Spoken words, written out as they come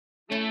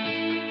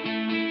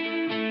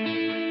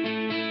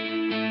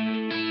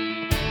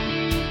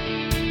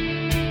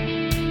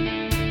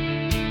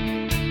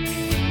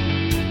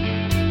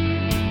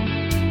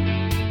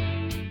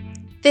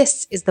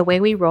This is The Way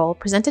We Roll,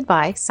 presented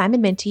by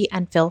Simon Minty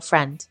and Phil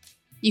Friend.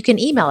 You can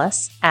email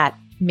us at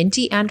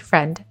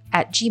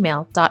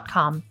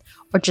mintyandfriend@gmail.com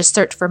or just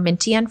search for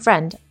Minty and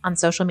Friend on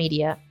social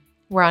media.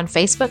 We're on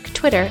Facebook,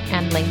 Twitter,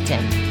 and LinkedIn.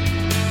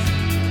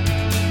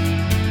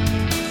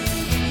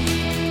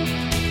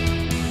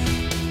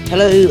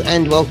 Hello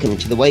and welcome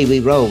to The Way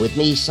We Roll with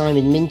me,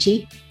 Simon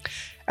Minty.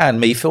 And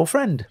me, Phil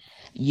Friend.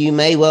 You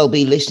may well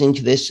be listening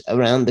to this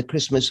around the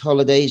Christmas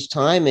holidays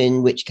time,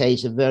 in which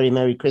case a very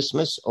Merry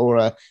Christmas or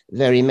a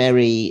very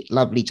merry,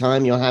 lovely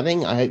time you're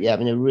having. I hope you're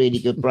having a really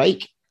good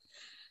break.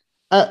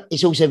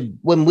 It's also,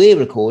 when we're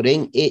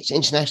recording, it's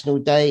International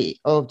Day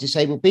of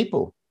Disabled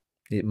People.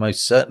 It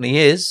most certainly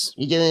is.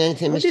 You doing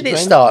anything, When Mr. did it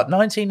Friend? start?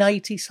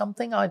 1980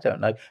 something? I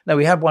don't know. No,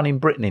 we had one in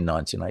Britain in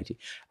 1980.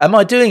 Am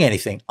I doing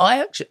anything?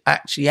 I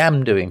actually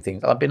am doing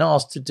things. I've been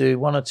asked to do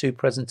one or two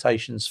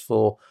presentations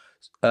for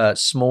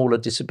smaller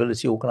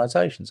disability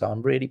organisations.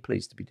 I'm really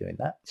pleased to be doing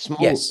that.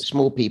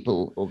 Small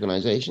people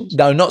organisations?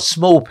 No, not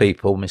small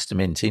people, Mr.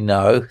 Minty.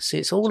 No. See,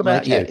 it's all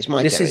about you. It's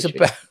my This is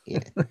territory.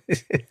 about...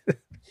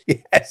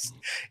 Yeah.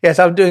 Yes,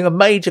 I'm doing a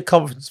major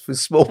conference for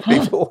small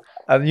people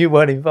and you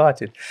weren't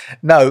invited.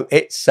 No,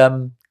 it's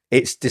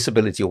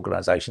disability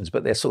organisations,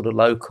 but they're sort of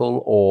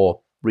local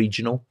or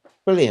regional.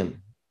 Brilliant.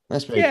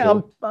 That's very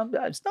cool.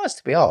 It's nice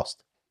to be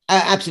asked.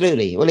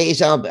 Absolutely. Well, it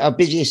is our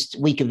busiest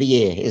week of the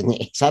year, isn't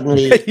it?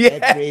 Suddenly, Yes.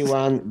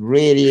 Everyone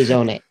really is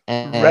on it.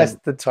 The rest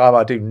of the time,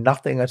 I do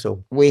nothing at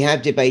all. We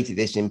have debated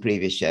this in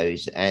previous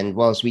shows, and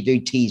whilst we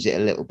do tease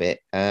it a little bit,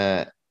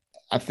 I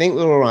think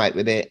we're all right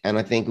with it. And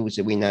I think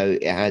also we know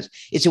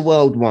it's a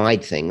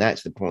worldwide thing.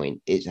 That's the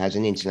point. It has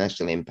an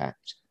international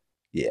impact.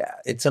 Yeah,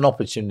 it's an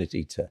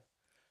opportunity to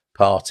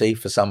party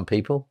for some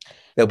people.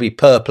 There'll be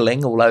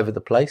purpling all over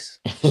the place.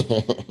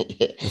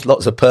 There's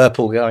lots of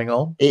purple going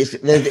on.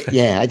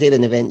 I did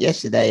an event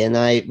yesterday and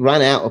I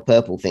ran out of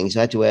purple things. So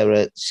I had to wear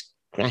a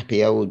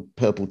scrappy old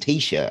purple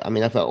T-shirt. I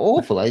mean, I felt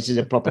awful. This is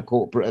a proper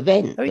corporate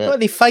event. Have you got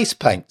any face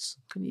paints?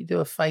 Can you do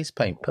a face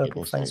paint,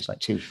 purple face paint?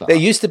 Too far. There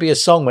used to be a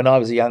song when I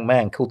was a young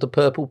man called The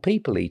Purple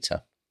People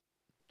Eater.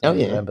 Oh,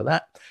 yeah. Remember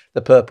that?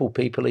 The Purple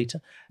People Eater.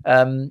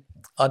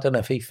 I don't know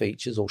if he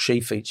features or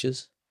she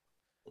features.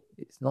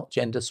 It's not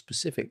gender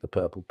specific, the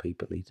Purple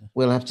People Eater.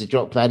 We'll have to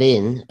drop that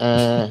in.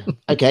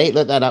 Okay,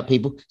 look that up,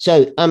 people.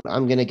 So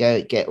I'm going to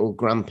go get all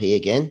grumpy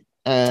again.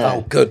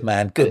 Good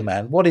man.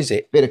 What is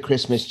it? Bit of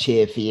Christmas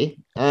cheer for you.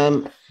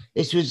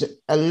 This was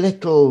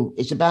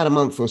it's about a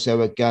month or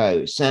so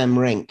ago. Sam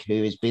Renck,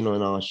 who has been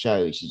on our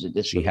show, she's a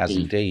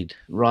disability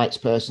rights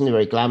person, a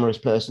very glamorous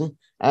person.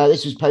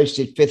 This was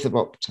posted 5th of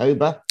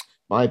October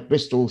by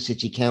Bristol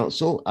City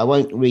Council. I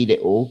won't read it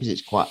all because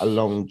it's quite a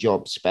long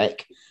job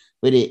spec.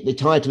 But the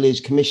title is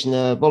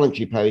Commissioner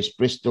Voluntary Post,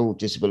 Bristol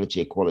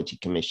Disability Equality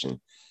Commission.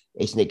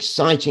 It's an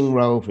exciting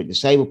role for a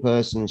disabled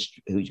person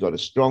who's got a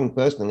strong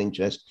personal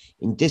interest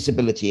in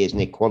disability as an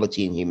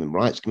equality and human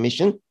rights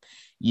commission.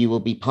 You will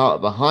be part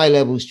of a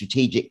high-level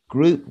strategic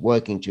group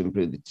working to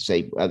improve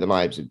the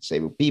lives of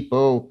disabled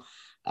people.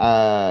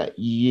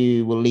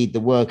 You will lead the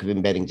work of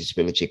embedding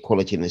disability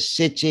equality in the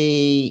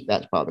city.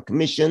 That's part of the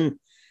commission.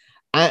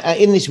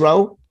 In this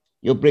role,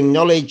 you'll bring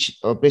knowledge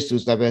of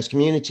Bristol's diverse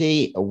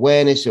community,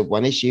 awareness of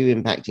one issue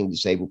impacting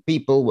disabled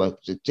people, work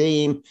as a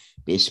team,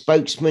 be a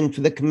spokesman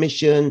for the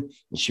commission,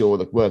 ensure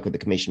the work of the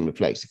commission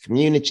reflects the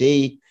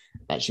community.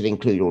 That should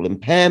include all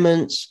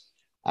impairments.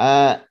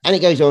 And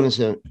it goes on and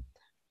so on.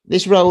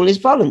 This role is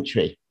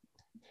voluntary.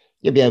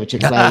 You'll be able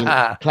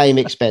to claim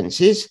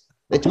expenses.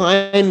 The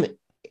time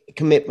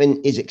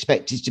commitment is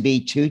expected to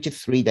be 2 to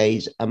 3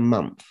 days a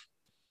month.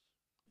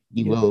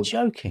 You're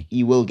joking.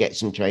 You will get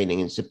some training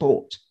and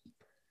support.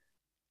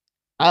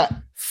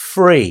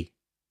 Free.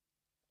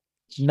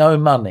 No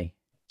money.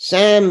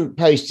 Sam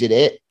posted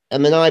it,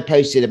 and then I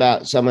posted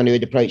about someone who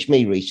had approached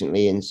me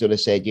recently and sort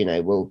of said,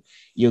 well,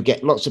 you'll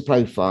get lots of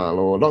profile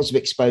or lots of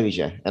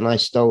exposure. And I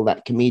stole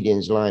that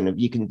comedian's line of,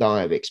 you can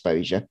die of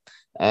exposure.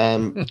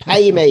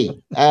 Pay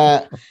me.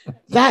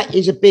 That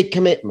is a big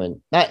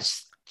commitment.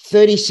 That's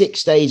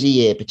 36 days a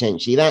year,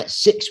 potentially. That's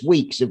 6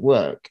 weeks of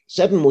work,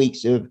 7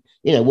 weeks of,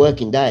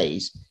 working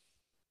days.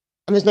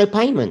 And there's no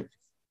payment.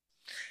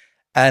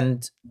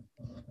 And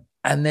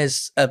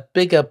there's a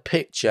bigger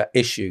picture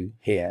issue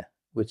here,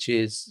 which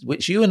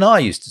you and I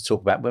used to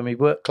talk about when we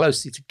worked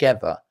closely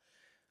together,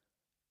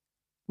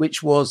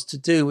 which was to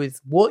do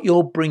with what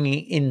you're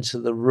bringing into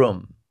the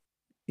room.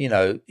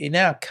 In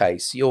our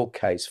case, your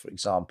case, for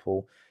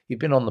example, you've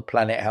been on the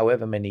planet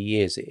however many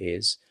years it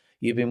is.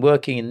 You've been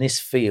working in this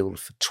field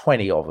for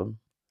 20 of them.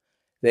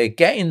 They're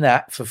getting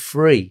that for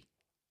free.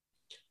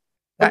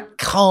 That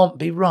can't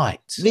be right.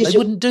 They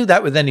wouldn't do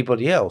that with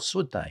anybody else,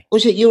 would they?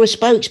 Also, you're a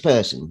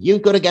spokesperson.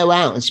 You've got to go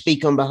out and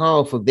speak on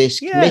behalf of this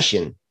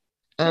commission.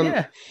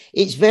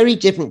 It's very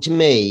different to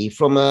me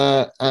from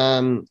a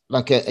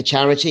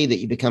charity that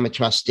you become a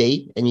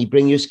trustee and you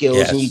bring your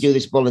skills and you do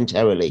this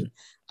voluntarily.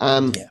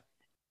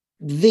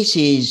 This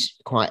is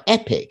quite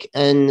epic.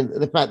 And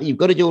the fact that you've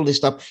got to do all this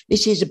stuff,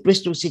 this is a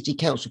Bristol City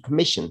Council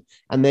commission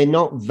and they're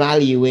not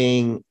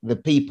valuing the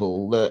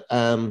people that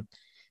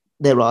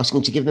they're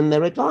asking to give them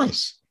their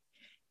advice.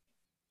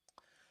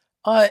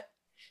 There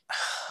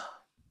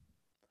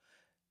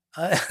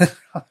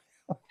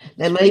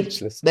may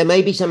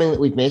be something that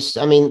we've missed.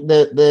 I mean,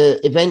 the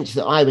event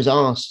that I was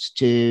asked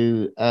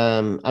to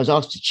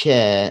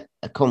chair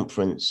a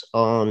conference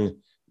on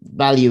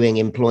valuing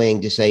employing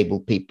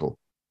disabled people.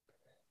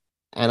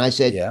 And I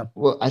said,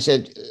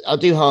 I'll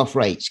do half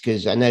rates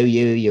because I know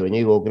you're a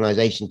new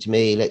organization to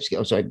me.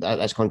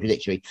 That's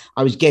contradictory.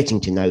 I was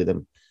getting to know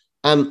them.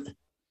 And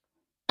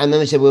then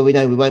they said, well, we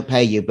won't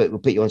pay you, but we'll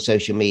put you on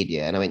social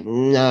media. And I went,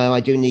 no, I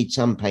do need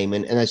some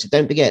payment. And I said,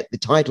 don't forget, the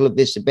title of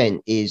this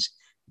event is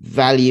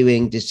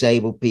Valuing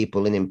Disabled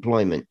People in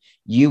Employment.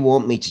 You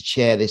want me to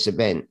chair this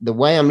event. The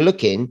way I'm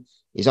looking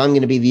is I'm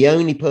going to be the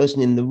only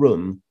person in the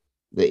room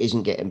that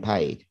isn't getting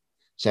paid.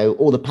 So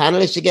all the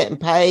panelists are getting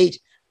paid,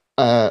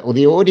 or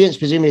the audience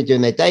presumably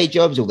doing their day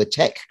jobs, all the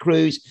tech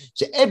crews.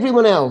 So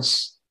everyone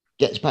else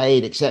gets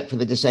paid except for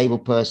the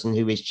disabled person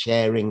who is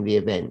chairing the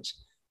event.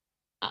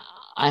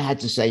 I had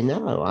to say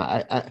no.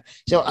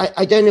 So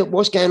I don't know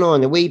what's going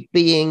on. Are we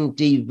being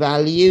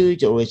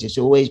devalued, or has this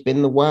always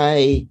been the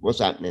way? What's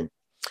happening?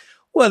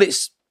 Well,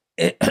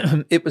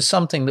 it was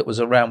something that was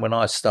around when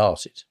I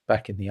started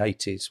back in the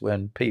 80s,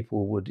 when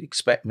people would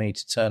expect me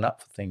to turn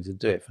up for things and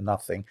do it for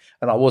nothing.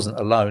 And I wasn't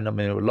alone. I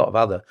mean, there were a lot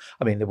of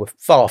there were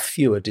far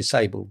fewer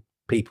disabled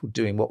people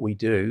doing what we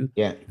do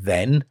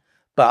then.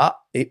 But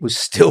it was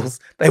still,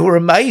 they were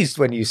amazed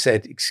when you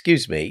said,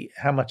 excuse me,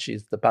 how much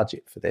is the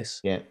budget for this?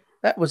 Yeah.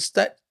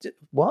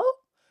 What?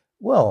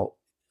 Well,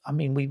 I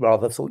mean, we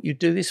rather thought you'd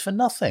do this for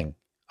nothing.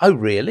 Oh,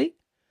 really?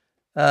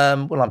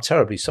 Well, I'm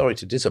terribly sorry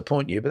to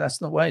disappoint you, but that's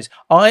not the way it is.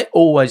 I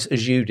always,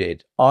 as you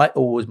did,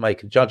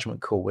 make a judgment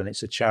call when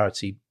it's a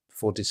charity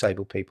for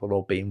disabled people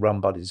or being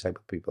run by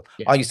disabled people.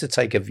 Yes. I used to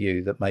take a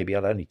view that maybe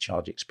I'd only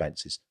charge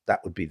expenses.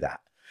 That would be that.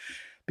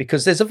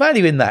 Because there's a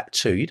value in that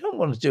too. You don't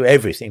want to do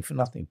everything for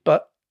nothing.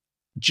 But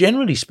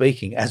generally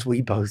speaking, as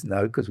we both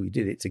know, because we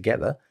did it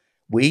together,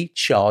 we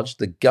charge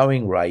the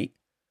going rate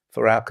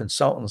for our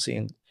consultancy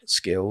and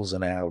skills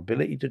and our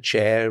ability to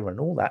chair and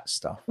all that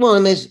stuff. Well,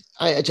 and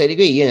I totally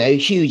agree. You know,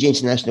 huge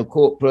international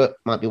corporate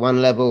might be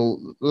one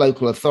level,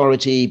 local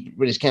authority,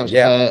 British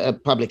Council,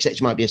 public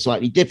sector might be a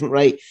slightly different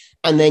rate,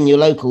 and then your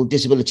local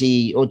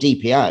disability or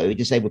DPO,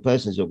 disabled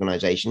persons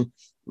organisation.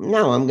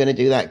 No, I'm going to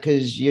do that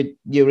because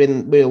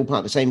we're all part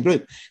of the same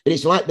group. But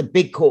it's like the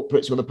big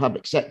corporates or the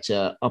public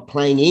sector are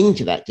playing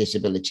into that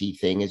disability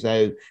thing as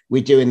though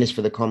we're doing this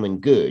for the common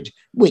good,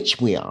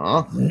 which we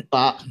are,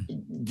 but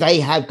they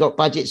have got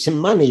budgets and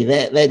money.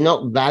 They're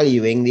not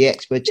valuing the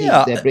expertise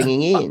they're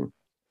bringing in.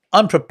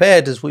 I'm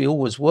prepared, as we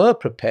always were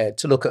prepared,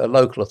 to look at a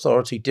local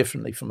authority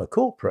differently from a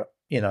corporate,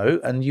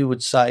 and you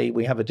would say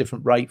we have a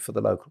different rate for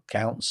the local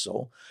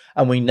council.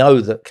 And we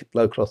know that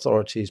local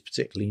authorities,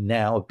 particularly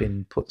now, have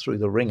been put through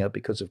the ringer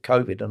because of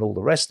COVID and all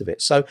the rest of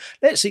it. So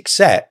let's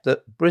accept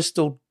that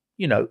Bristol,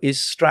 is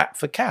strapped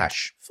for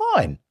cash.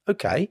 Fine.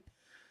 Okay.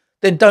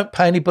 Then don't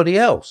pay anybody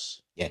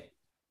else. Yeah.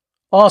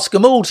 Ask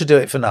them all to do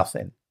it for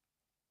nothing.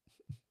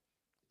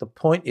 The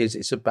point is,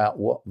 it's about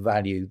what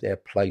value they're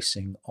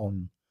placing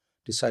on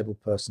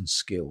disabled person's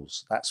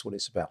skills. That's what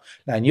it's about.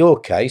 Now, in your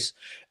case,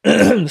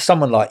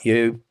 someone like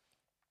you,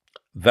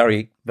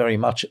 very, very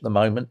much at the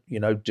moment,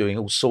 doing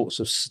all sorts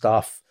of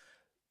stuff,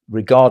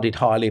 regarded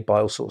highly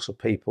by all sorts of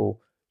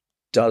people,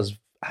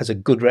 has a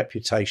good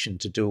reputation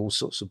to do all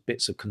sorts of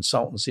bits of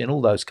consultancy and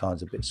all those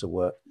kinds of bits of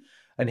work.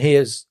 And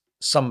here's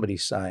somebody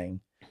saying,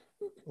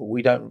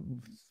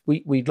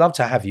 we'd love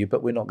to have you,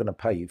 but we're not going to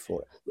pay you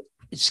for it.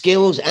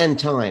 Skills and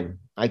time.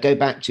 I go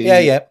back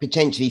to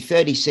potentially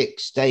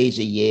 36 days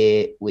a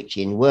year, which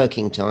in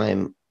working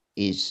time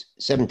is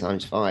 7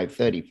 times 5,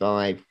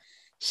 35,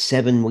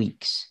 7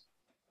 weeks.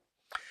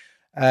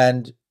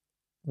 And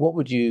what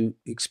would you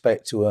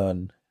expect to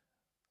earn?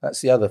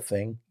 That's the other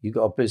thing. You've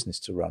got a business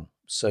to run.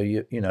 So,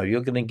 you're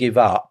going to give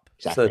up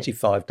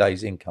 35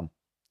 days income.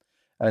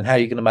 And how are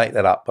you going to make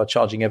that up? By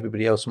charging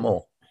everybody else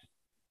more.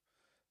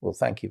 Well,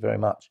 thank you very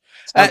much.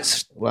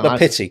 That's a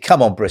pity.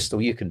 Come on,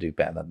 Bristol, you can do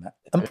better than that.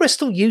 And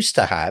Bristol used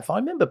to have, I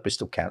remember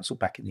Bristol Council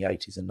back in the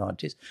 80s and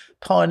 90s,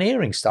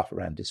 pioneering stuff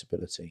around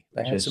disability.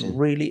 They had some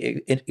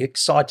really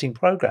exciting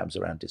programs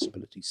around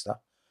disability stuff.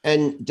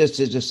 And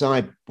just as a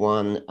side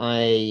one,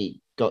 I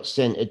got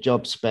sent a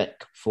job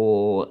spec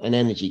for an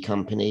energy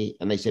company,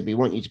 and they said, we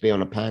want you to be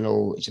on a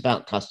panel. It's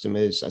about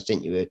customers. I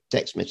sent you a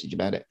text message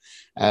about it.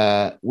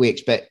 We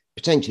expect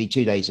potentially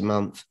 2 days a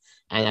month.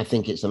 And I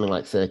think it's something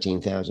like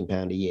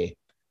 £13,000 a year.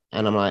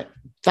 And I'm like,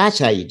 that's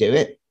how you do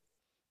it.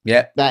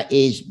 Yeah. That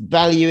is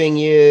valuing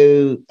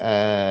you,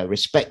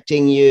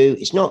 respecting you.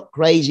 It's not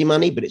crazy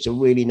money, but it's a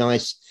really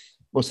nice,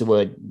 what's the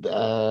word?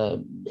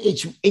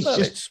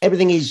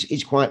 Everything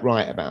is quite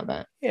right about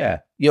that. Yeah.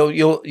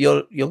 You're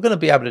going to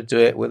be able to do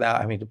it without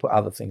having to put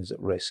other things at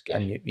risk.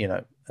 And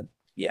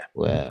yeah.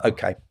 Well,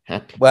 okay.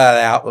 Happy.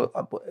 Well,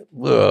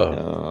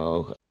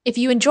 oh. If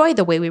you enjoy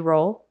The Way We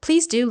Roll,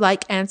 please do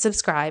like and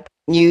subscribe.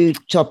 New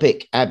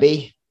topic,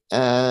 Abby.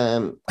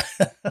 Poor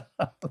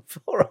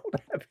old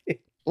Abby.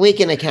 we're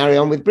going to carry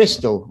on with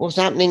Bristol. What's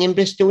happening in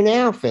Bristol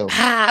now, Phil?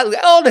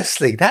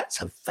 Honestly,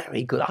 that's a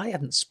very good. I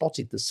hadn't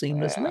spotted the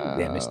seamless link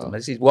there, Mr.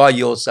 This is why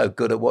you're so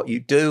good at what you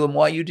do and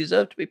why you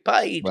deserve to be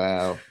paid.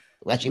 Well,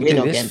 actually, we're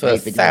not getting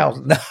paid for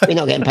thousands. No. We're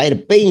not getting paid a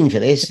bean for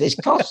this. This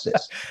costs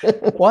us.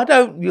 Why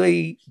don't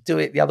we do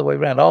it the other way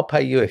around? I'll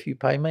pay you if you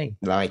pay me.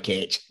 Like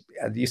it.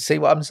 You see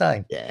what I'm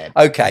saying? Yeah.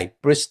 Okay,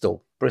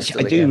 Bristol.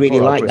 I do really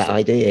like that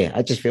idea.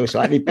 I just feel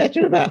slightly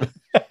better about it.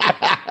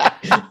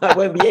 I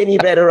won't be any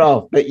better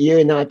off, but you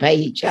and I pay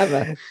each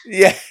other.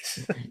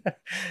 Yes.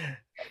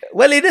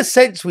 Well, in a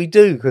sense, we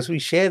do, because we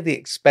share the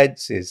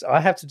expenses. I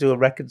have to do a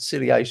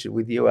reconciliation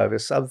with you over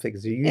some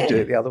things, and you do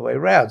it the other way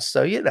around.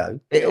 So,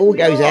 it all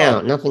goes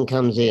out. Nothing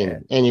comes in. Yeah.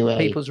 Anyway.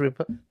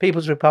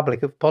 People's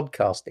Republic of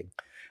Podcasting.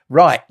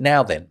 Right,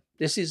 now then,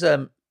 this is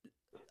a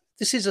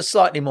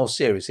slightly more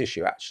serious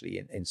issue,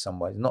 actually, in some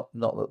ways. Not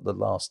that the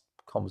last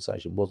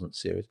conversation wasn't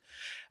serious.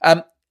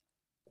 A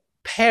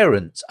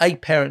parent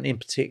in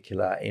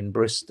particular in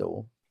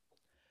Bristol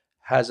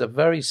has a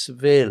very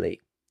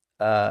severely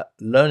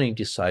learning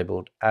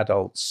disabled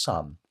adult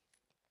son.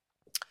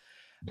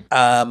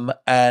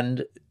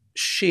 And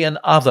she and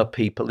other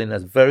people in a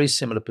very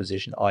similar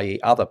position, i.e.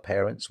 other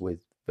parents with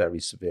very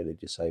severely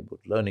disabled,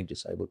 learning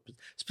disabled,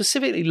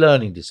 specifically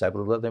learning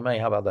disabled, although they may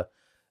have other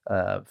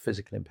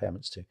physical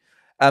impairments too,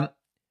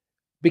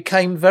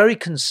 became very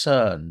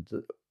concerned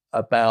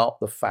about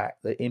the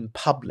fact that in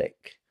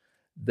public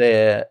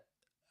their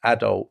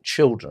adult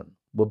children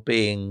were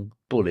being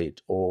bullied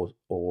or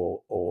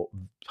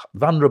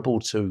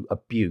vulnerable to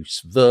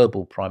abuse,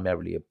 verbal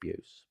primarily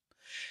abuse.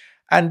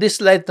 And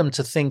this led them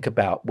to think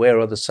about where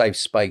are the safe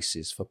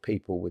spaces for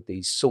people with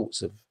these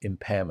sorts of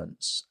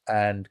impairments,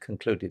 and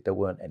concluded there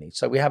weren't any.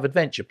 So we have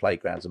adventure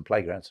playgrounds and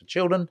playgrounds for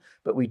children,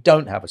 but we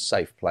don't have a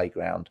safe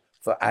playground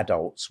for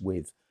adults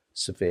with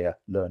severe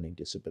learning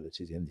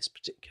disabilities in this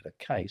particular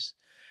case.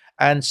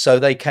 And so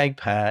they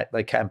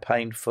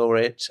campaigned for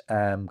it,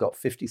 got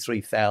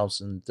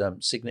 53,000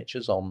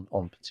 signatures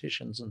on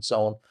petitions and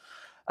so on.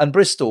 And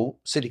Bristol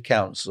City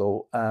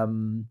Council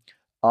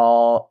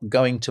are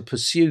going to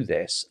pursue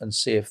this and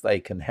see if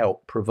they can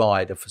help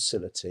provide a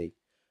facility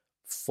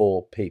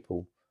for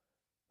people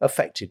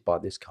affected by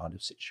this kind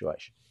of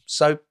situation.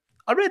 So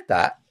I read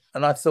that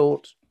and I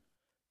thought,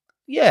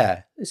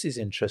 yeah, this is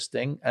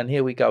interesting. And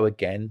here we go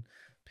again,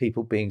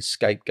 people being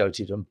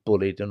scapegoated and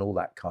bullied and all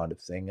that kind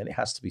of thing. And it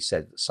has to be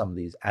said that some of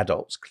these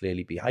adults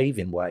clearly behave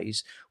in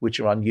ways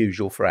which are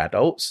unusual for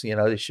adults.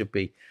 There should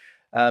be.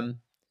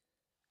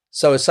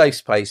 So a safe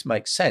space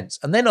makes sense.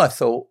 And then I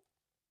thought,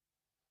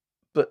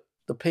 but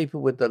the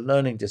people with the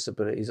learning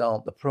disabilities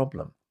aren't the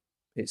problem.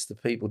 It's the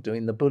people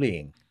doing the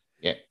bullying.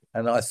 Yeah.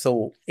 And I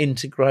thought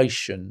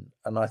integration,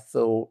 and I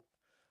thought,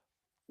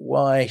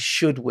 why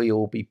should we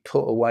all be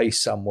put away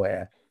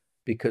somewhere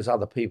because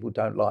other people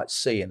don't like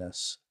seeing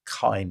us,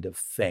 kind of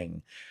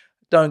thing.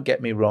 Don't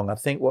get me wrong. I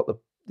think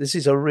this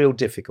is a real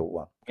difficult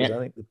one, because I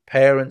think the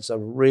parents are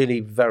really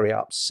very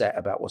upset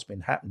about what's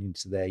been happening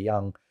to their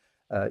young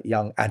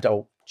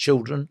adult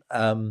children,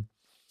 and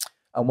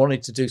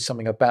wanted to do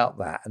something about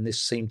that. And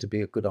this seemed to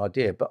be a good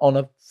idea. But on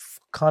a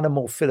kind of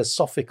more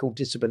philosophical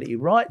disability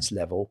rights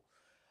level,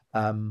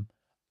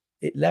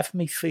 it left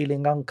me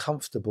feeling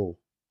uncomfortable.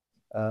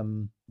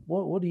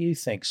 What do you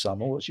think,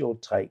 Simon? What's your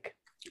take?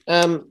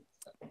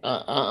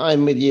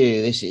 I'm with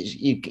you. This is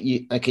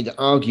I could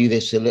argue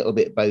this a little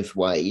bit both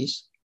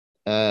ways,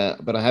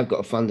 but I have got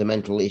a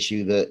fundamental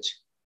issue that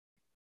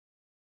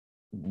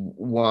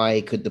why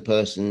could the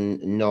person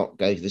not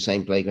go to the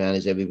same playground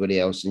as everybody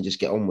else and just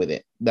get on with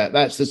it?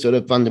 That's the sort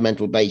of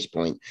fundamental base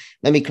point.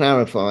 Let me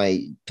clarify,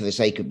 for the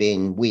sake of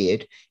being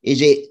weird.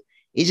 Is it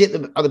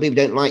that other people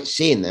don't like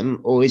seeing them,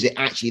 or is it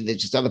actually that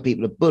just other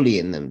people are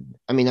bullying them?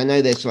 I mean, I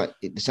know they're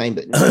slightly the same,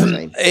 but not the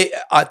same.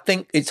 I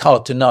think it's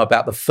hard to know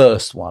about the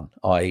first one.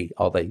 Are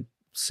they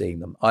seeing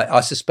them?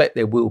 I suspect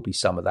there will be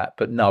some of that,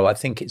 but no, I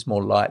think it's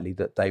more likely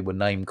that they were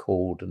name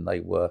called and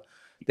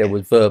there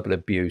was verbal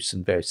abuse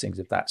and various things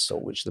of that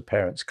sort, which the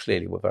parents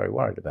clearly were very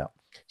worried about.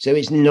 So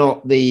it's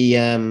not the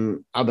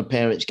other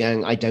parents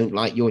going, I don't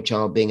like your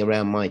child being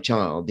around my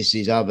child. This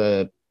is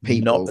other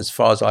people. Not as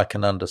far as I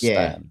can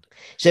understand. Yeah.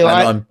 So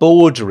I'm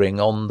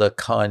bordering on the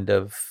kind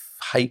of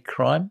hate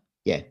crime.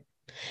 Yeah.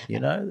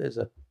 There's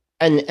a...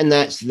 And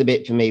that's the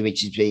bit for me,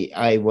 which is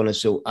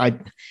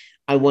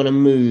I want to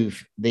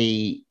move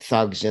the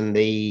thugs and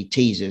the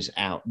teasers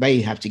out.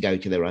 They have to go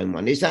to their own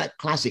one. It's that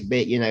classic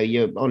bit,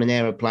 you're on an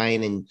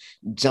aeroplane and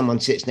someone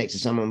sits next to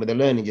someone with a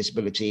learning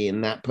disability,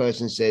 and that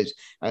person says,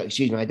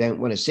 excuse me, I don't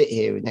want to sit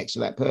here next to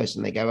that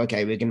person. They go,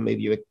 okay, we're going to move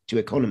you to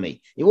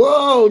economy.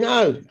 Whoa,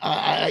 no.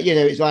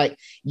 It's like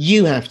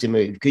you have to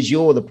move because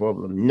you're the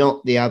problem,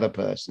 not the other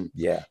person.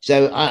 Yeah.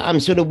 So I'm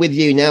sort of with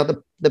you now.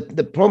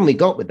 The problem we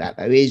got with that,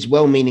 though, is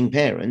well-meaning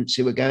parents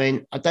who are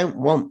going, I don't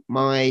want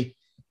my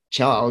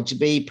child to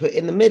be put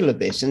in the middle of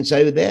this. And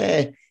so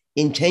their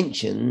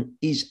intention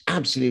is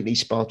absolutely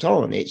spot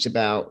on. It's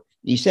about,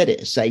 you said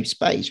it, a safe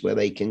space where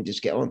they can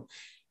just get on.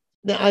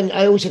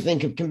 I also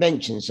think of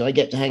conventions. So I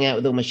get to hang out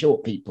with all my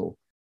short people.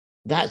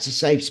 That's a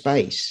safe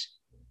space.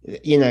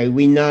 You know,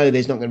 we know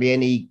there's not going to be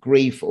any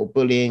grief or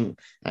bullying.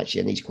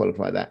 Actually, I need to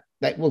qualify that.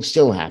 That will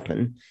still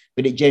happen,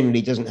 but it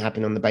generally doesn't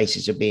happen on the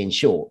basis of being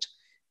short.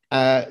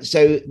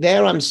 So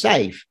there I'm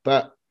safe,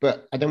 but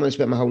I don't want to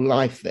spend my whole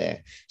life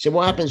there. So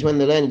what happens when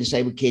the learning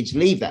disabled kids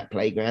leave that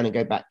playground and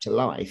go back to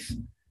life?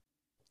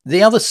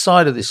 The other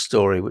side of this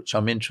story, which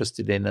I'm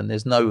interested in, and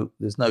there's no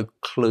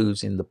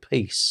clues in the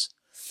piece,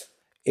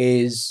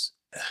 is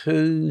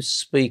who's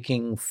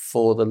speaking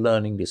for the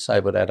learning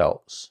disabled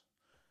adults.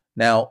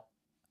 Now,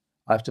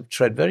 I have to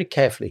tread very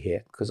carefully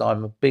here because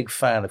I'm a big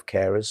fan of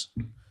carers.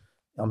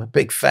 I'm a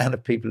big fan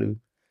of people who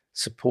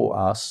support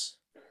us,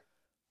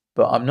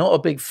 but I'm not a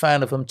big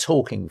fan of them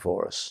talking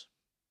for us.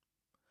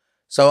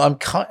 So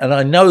and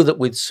I know that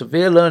with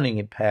severe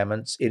learning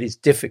impairments, it is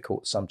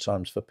difficult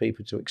sometimes for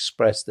people to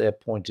express their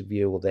point of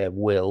view or their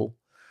will.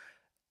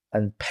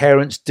 And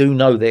parents do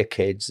know their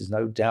kids. There's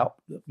no doubt.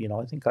 You know,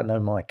 I think I know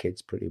my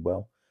kids pretty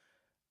well.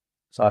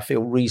 So I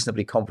feel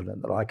reasonably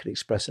confident that I could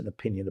express an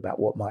opinion about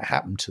what might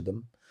happen to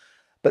them.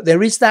 But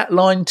there is that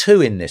line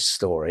too in this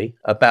story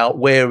about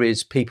where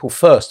is People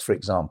First, for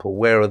example.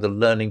 Where are the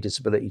learning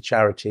disability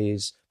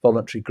charities,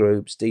 voluntary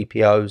groups,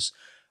 DPOs?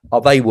 Are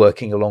they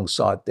working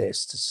alongside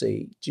this to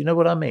see, do you know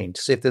what I mean?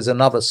 To see if there's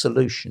another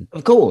solution.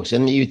 Of course.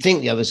 And you think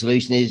the other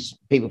solution is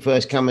People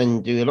First come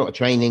and do a lot of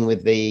training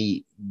with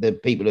the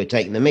people who are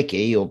taking the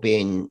mickey or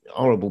being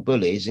horrible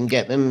bullies and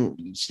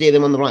steer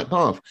them on the right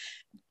path.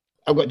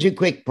 I've got 2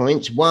 quick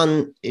points.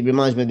 One, it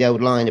reminds me of the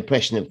old line,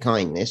 oppression of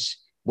kindness,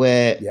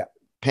 where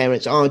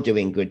parents are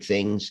doing good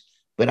things,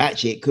 but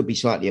actually it could be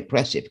slightly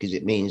oppressive because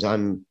it means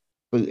I'm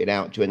booted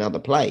out to another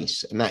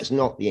place. And that's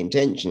not the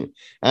intention.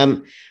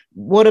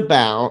 What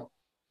about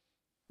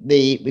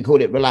we call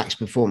it relaxed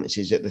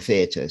performances at the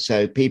theatre?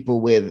 So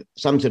people with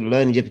some sort of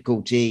learning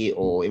difficulty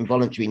or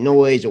involuntary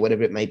noise or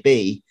whatever it may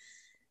be,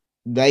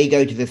 they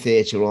go to the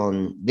theatre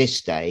on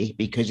this day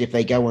because if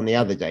they go on the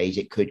other days,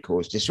 it could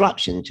cause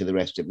disruption to the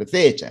rest of the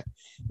theatre.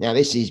 Now,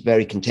 this is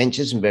very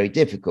contentious and very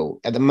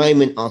difficult. At the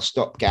moment, our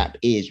stopgap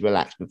is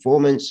relaxed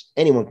performance.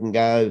 Anyone can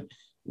go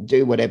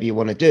do whatever you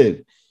want to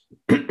do.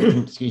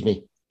 Excuse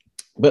me.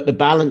 But the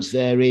balance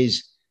there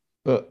is,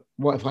 but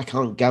what if I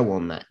can't go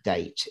on that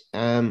date?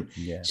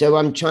 So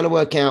I'm trying to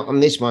work out on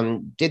this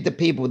one, did the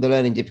people with the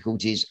learning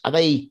difficulties, are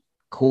they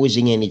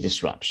causing any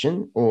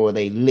disruption or are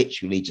they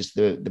literally just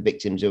the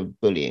victims of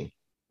bullying?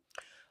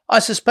 I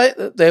suspect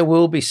that there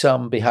will be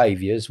some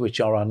behaviours which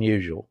are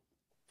unusual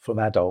from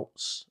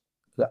adults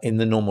in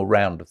the normal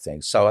round of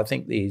things. So I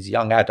think these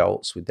young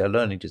adults with their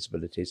learning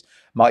disabilities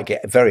might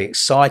get very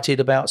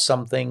excited about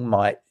something,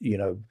 might,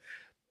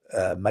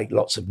 make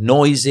lots of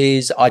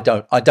noises. I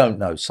don't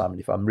know,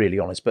 Simon, if I'm really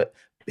honest, but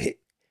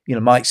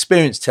my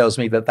experience tells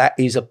me that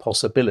is a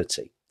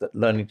possibility, that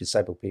learning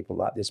disabled people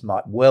like this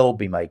might well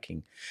be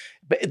making.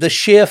 But the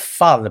sheer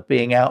fun of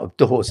being out of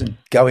doors and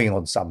going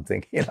on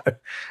something,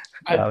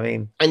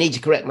 I need to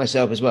correct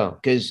myself as well,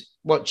 because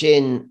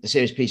watching a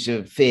serious piece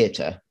of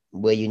theatre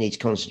where you need to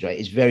concentrate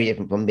is very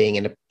different from being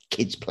in a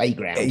kids'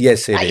 playground.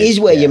 Yes, it is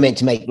where you're meant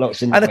to make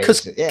lots of noise. And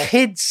because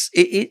kids,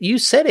 you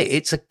said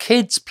it's a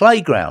kids'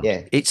 playground.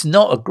 Yeah. It's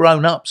not a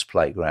grown-ups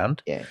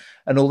playground. Yeah.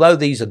 And although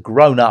these are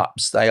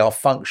grown-ups, they are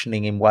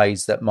functioning in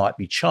ways that might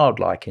be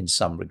childlike in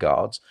some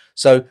regards.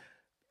 So,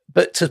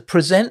 but to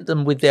present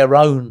them with their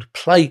own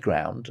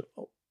playground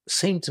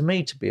seemed to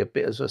me to be a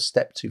bit of a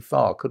step too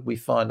far. Could we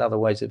find other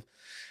ways of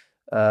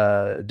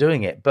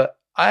doing it? But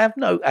I have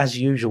as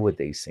usual with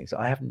these things,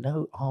 I have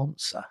no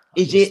answer.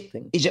 Is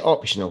it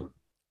optional?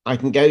 I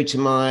can go to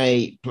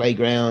my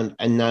playground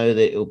and know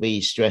that it'll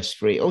be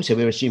stress-free. Also,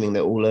 we're assuming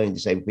that all learning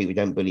disabled people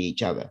don't bully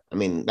each other. I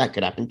mean, that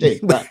could happen too.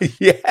 But,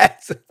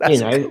 yes,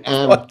 that's I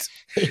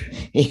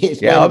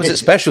was at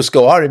special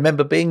school. I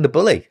remember being the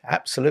bully.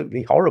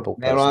 Absolutely horrible.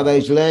 There are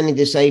those learning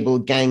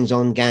disabled gangs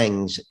on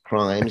gangs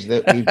crimes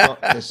that we've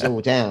got to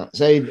sort out.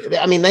 So,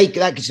 I mean, that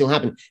could still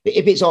happen. But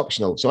if it's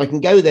optional, so I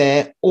can go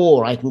there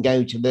or I can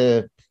go to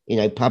the,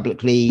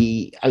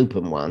 publicly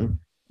open one.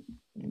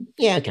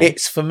 Yeah, okay.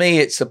 For me,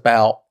 it's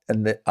about,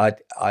 and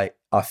I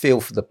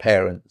feel for the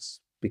parents,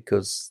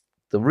 because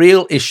the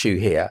real issue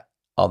here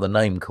are the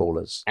name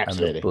callers and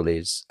the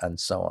bullies and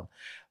so on.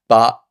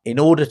 But in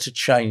order to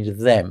change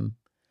them,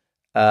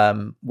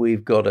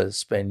 we've got to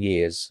spend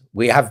years.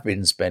 We have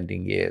been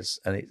spending years,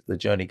 and the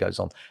journey goes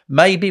on.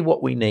 Maybe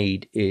what we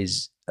need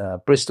is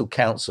Bristol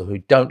Council, who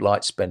don't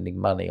like spending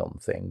money on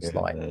things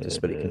like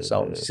disability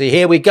consultants. See,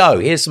 here we go.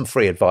 Here's some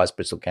free advice,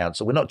 Bristol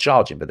Council. We're not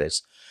charging for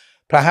this.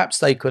 Perhaps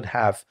they could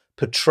have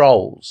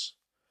patrols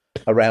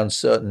around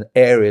certain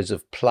areas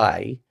of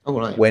play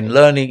when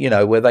learning,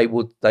 where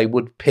they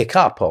would pick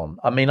up on.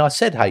 I mean, I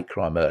said hate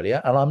crime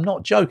earlier, and I'm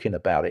not joking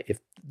about it. If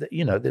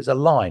there's a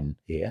line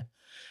here,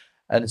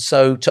 and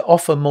so to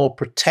offer more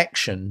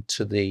protection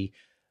to the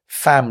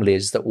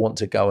families that want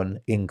to go and,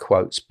 in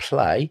quotes,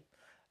 play.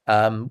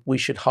 We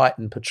should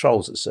heighten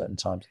patrols at certain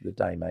times of the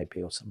day,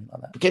 maybe, or something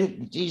like that.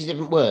 Can use a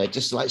different word,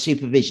 just like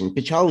supervision.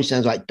 Patrol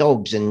sounds like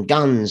dogs and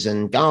guns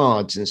and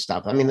guards and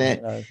stuff. I mean,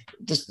 you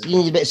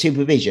need a bit of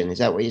supervision. Is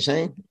that what you're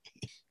saying?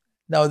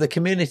 No, the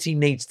community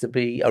needs to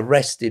be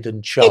arrested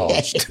and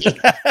charged.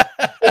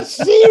 It's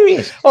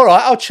serious. All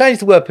right, I'll change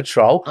the word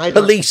patrol.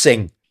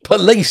 Policing.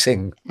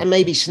 And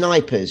maybe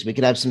snipers. We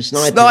could have some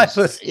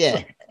snipers.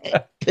 Yeah.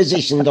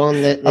 Positioned on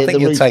the I think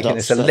you're rooftops. taking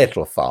this a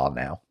little far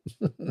now.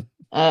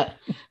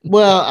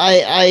 Well,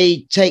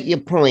 I take your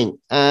point.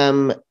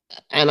 And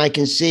I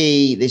can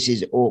see this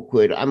is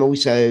awkward. I'm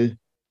also,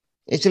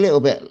 it's a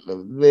little bit,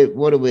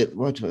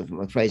 what's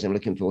my phrase I'm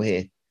looking for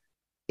here?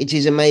 It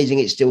is amazing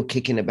it's still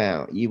kicking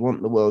about. You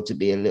want the world to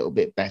be a little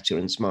bit better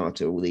and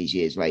smarter all these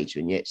years later,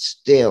 and yet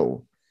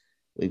still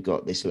we've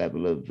got this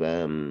level of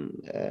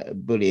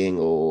bullying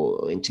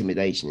or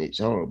intimidation. It's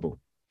horrible.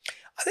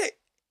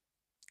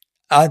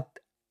 I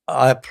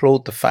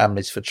applaud the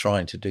families for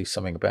trying to do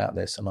something about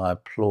this, and I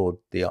applaud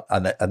the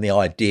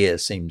idea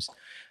seems.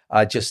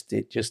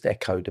 It just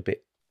echoed a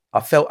bit. I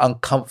felt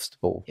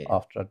uncomfortable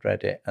after I'd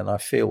read it, and I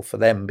feel for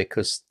them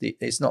because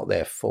it's not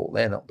their fault.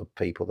 They're not the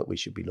people that we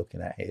should be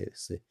looking at here.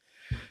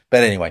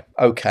 But anyway,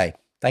 okay.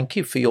 Thank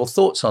you for your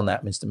thoughts on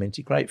that, Mr.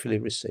 Minty. Gratefully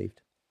received.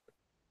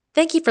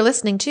 Thank you for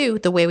listening to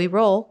The Way We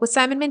Roll with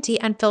Simon Minty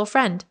and Phil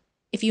Friend.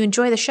 If you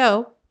enjoy the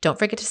show, don't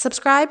forget to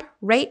subscribe,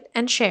 rate,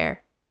 and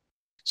share.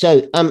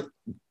 So,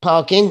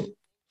 parking?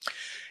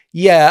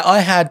 Yeah,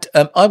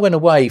 I went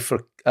away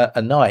for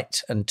a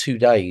night and 2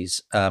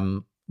 days,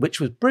 which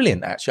was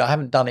brilliant, actually. I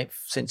haven't done it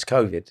since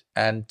COVID,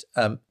 and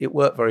it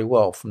worked very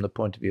well from the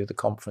point of view of the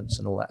conference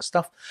and all that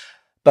stuff.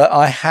 But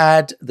I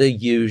had the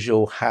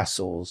usual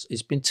hassles.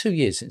 It's been 2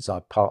 years since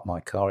I parked my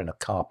car in a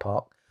car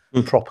park,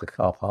 proper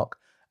car park.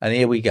 And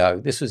here we go.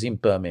 This was in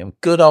Birmingham.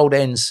 Good old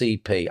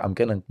NCP. I'm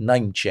going to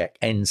name check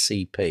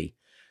NCP.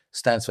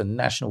 Stands for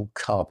National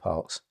Car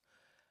Parks.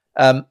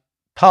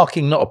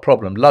 Parking, not a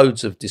problem.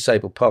 Loads of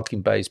disabled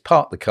parking bays.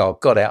 Parked the car,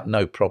 got out,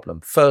 no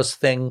problem. First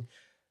thing,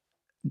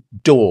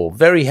 door,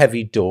 very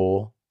heavy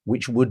door,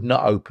 which would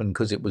not open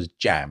because it was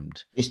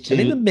jammed. To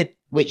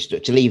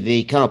leave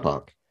the car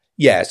park?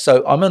 Yeah,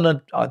 so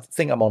I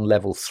think I'm on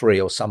level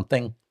 3 or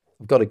something.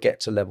 I've got to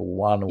get to level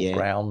 1 or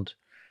ground.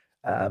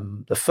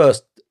 The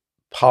first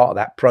part of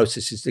that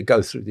process is to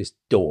go through this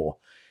door.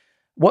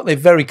 What they've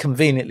very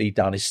conveniently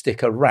done is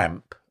stick a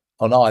ramp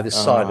on either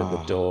side of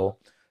the door.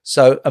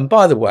 So, and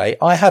by the way,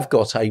 I have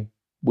got a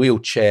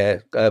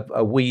wheelchair,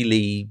 a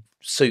wheelie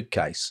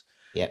suitcase.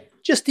 Yeah.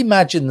 Just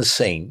imagine the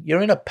scene.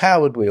 You're in a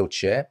powered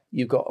wheelchair,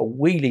 you've got a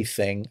wheelie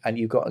thing, and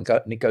you've got to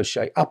go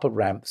negotiate up a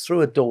ramp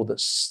through a door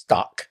that's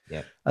stuck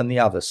on the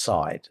other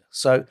side.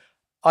 So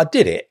I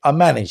did it. I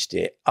managed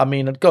it. I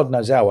mean, God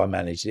knows how I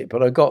managed it,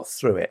 but I got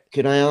through it.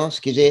 Could I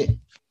ask, is it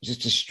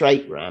just a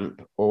straight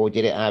ramp or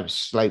did it have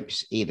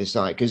slopes either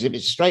side? Because if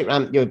it's a straight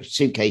ramp, your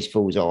suitcase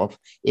falls off.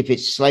 If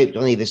it's sloped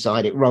on either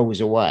side, it rolls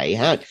away.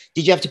 How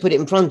did you have to put it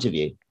in front of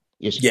you?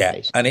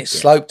 Yeah, and it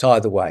sloped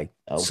either way.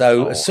 As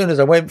soon as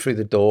I went through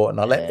the door and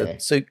I let the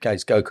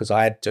suitcase go because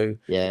I had to,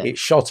 it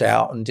shot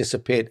out and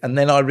disappeared. And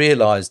then I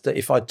realised that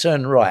if I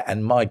turned right,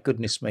 and my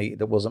goodness me,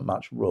 there wasn't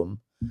much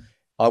room,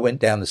 I went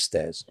down the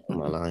stairs. Oh,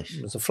 my life.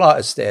 There's a flight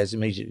of stairs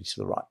immediately to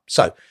the right.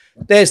 So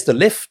there's the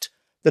lift.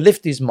 The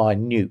lift is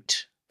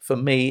minute for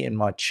me in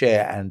my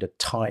chair and a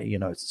tight,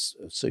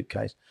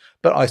 suitcase.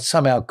 But I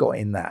somehow got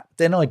in that.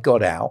 Then I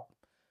got out,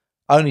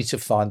 only to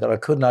find that I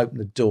couldn't open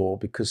the door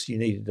because you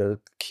needed a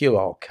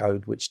QR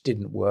code, which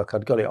didn't work.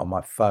 I'd got it on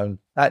my phone.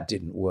 That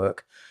didn't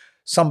work.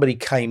 Somebody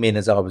came in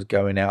as I was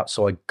going out,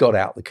 so I got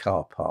out the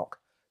car park,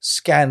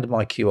 scanned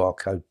my QR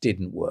code,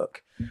 didn't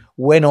work.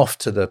 Went off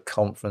to the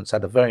conference,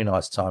 had a very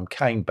nice time,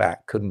 came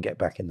back, couldn't get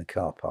back in the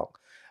car park.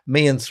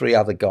 Me and 3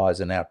 other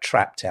guys are now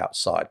trapped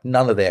outside.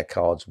 None of their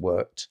cards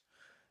worked.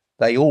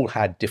 They all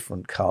had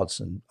different cards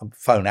and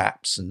phone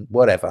apps and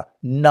whatever.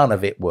 None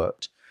of it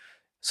worked.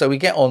 So we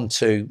get on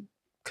to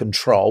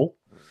control.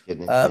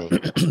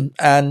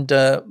 And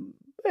a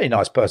very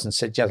nice person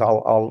said, yes,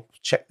 I'll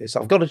check this.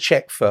 I've got to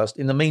check first.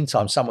 In the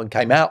meantime, someone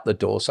came out the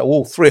door. So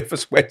all 3 of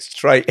us went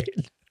straight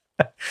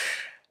in.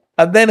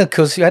 And then, of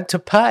course, you had to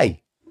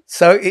pay.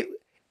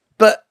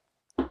 But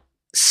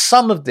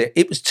some of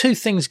it was 2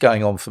 things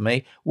going on for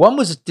me. One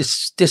was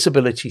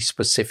disability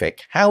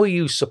specific. How are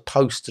you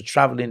supposed to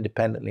travel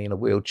independently in a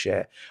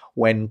wheelchair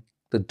when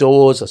the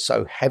doors are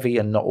so heavy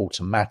and not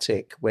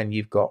automatic, when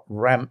you've got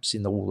ramps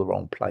in all the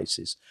wrong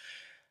places?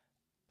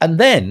 And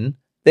then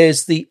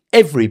there's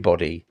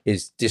everybody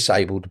is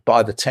disabled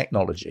by the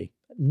technology.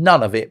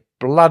 None of it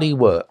bloody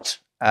worked.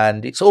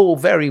 And it's all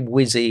very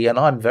whizzy, and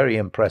I'm very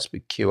impressed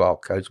with QR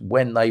codes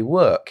when they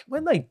work.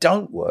 When they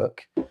don't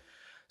work.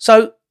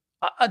 So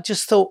I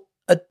just thought,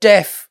 a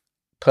deaf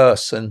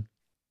person,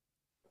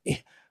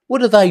 what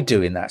do they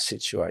do in that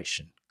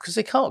situation? Because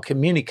they can't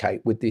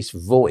communicate with this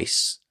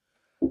voice.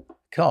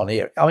 Can't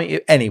hear it. I mean,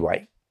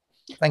 anyway,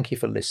 thank you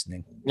for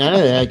listening.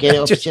 No, I get it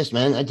off your chest,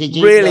 man. Did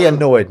you really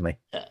annoyed me.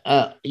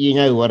 You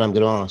know what I'm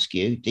going to ask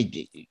you.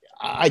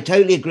 I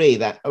totally agree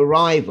that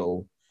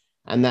arrival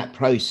and that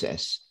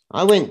process.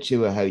 I went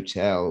to a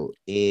hotel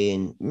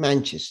in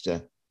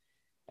Manchester,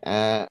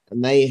 and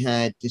they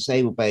had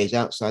disabled bays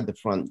outside the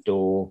front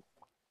door.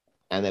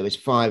 and there was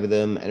 5 of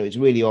them, and it was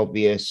really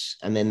obvious.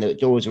 And then the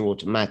doors are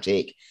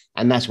automatic,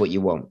 and that's what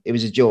you want. It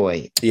was a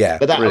joy. Yeah.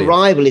 But that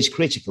arrival is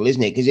critical,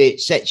 isn't it? Because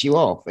it sets you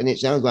off, and it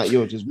sounds like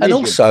yours was miserable. And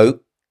also,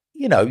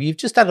 you've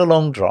just had a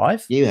long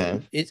drive. You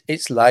have.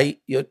 It's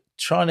late. You're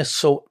trying to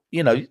sort,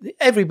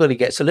 everybody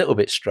gets a little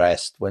bit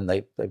stressed when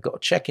they've got to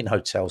check in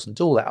hotels and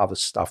do all that other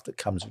stuff that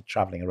comes with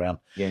traveling around.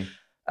 Yeah.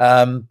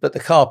 But the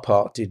car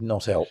park did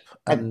not help.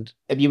 And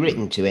have you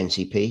written to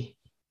NCP?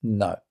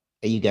 No.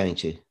 Are you going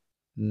to?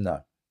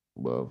 No.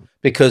 Well,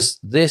 because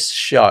this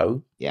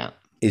show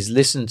is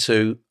listened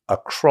to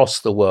across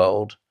the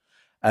world,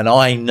 and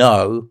I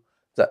know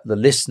that the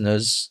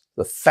listeners,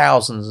 the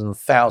thousands and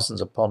thousands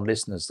upon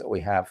listeners that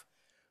we have,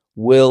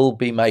 will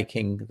be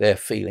making their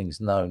feelings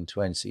known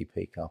to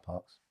NCP car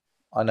parks.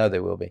 I know they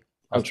will be.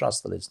 I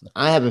trust the listener.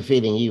 I have a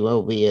feeling you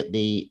will be at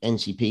the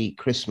NCP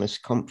Christmas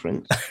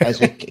conference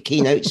as a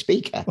keynote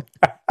speaker.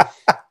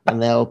 And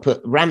they'll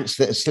put ramps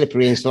that are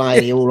slippery and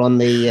slidey all on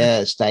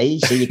the stage,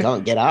 so you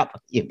can't get up.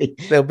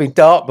 There'll be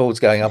dartboards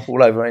going up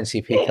all over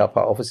NCP car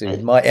park, obviously,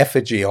 with my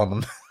effigy on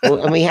them.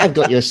 Well, and we have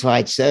got your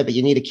slide, sir, but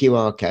you need a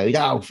QR code.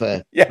 Oh,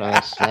 for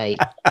Christ's sake.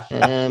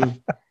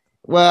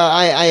 Well,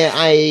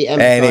 I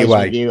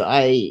empathize with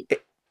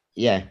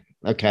you.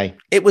 Okay.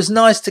 It was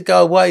nice to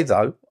go away,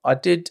 though. I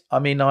did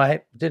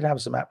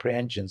have some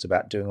apprehensions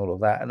about doing all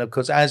of that. And of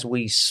course, as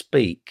we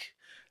speak,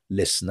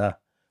 listener,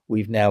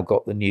 we've now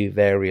got the new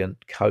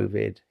variant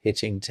COVID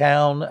hitting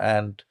town,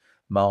 and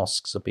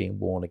masks are being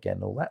worn again,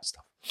 all that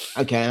stuff.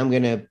 Okay, I'm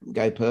going to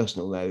go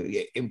personal, though.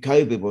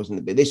 COVID wasn't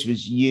the bit. This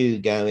was you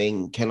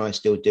going, can I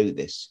still do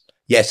this?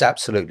 Yes,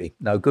 absolutely.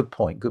 No, good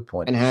point.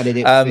 And how did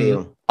it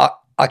feel?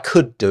 I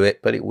could do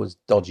it, but it was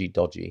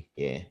dodgy.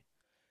 Yeah.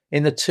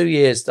 In the 2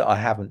 years that I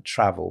haven't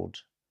travelled,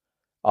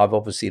 I've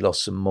obviously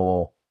lost some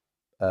more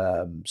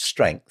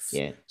strength.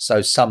 Yeah.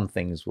 So some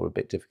things were a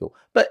bit difficult,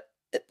 but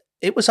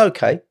it was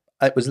okay.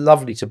 It was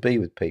lovely to be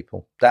with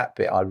people. That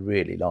bit I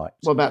really liked.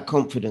 What about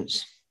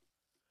confidence?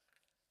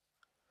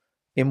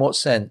 In what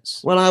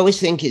sense? Well, I always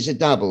think it's a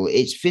double.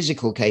 It's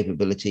physical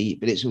capability,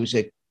 but it's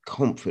also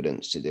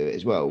confidence to do it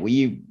as well. Were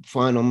you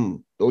fine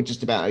on, or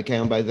just about okay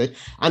on both of those?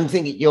 I'm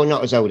thinking you're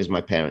not as old as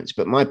my parents,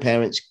 but my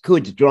parents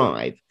could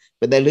drive,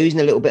 but they're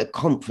losing a little bit of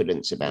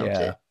confidence about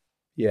it.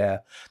 Yeah.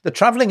 The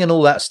travelling and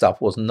all that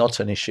stuff was not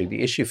an issue.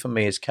 The issue for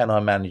me is, can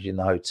I manage in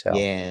the hotel?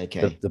 Yeah,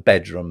 okay. The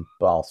bedroom,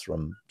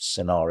 bathroom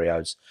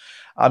scenarios.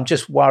 I'm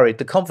just worried.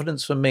 The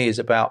confidence for me is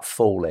about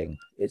falling.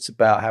 It's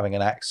about having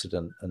an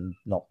accident and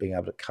not being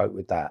able to cope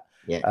with that.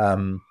 Yeah.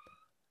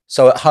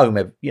 So at home,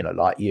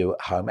 like you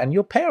at home, and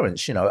your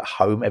parents, at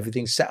home,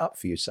 everything's set up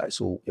for you. So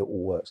it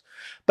all works.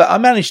 But I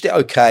managed it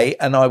okay,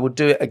 and I would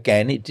do it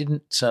again. It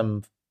didn't,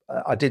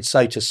 I did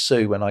say to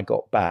Sue when I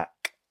got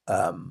back,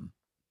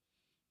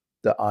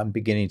 that I'm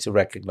beginning to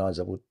recognise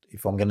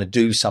if I'm going to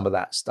do some of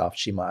that stuff,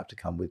 she might have to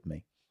come with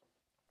me.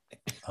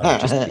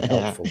 Just to be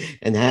helpful.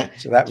 And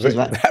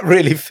that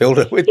really filled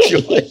her with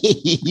joy.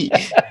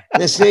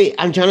 Now, see,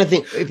 I'm trying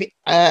to think.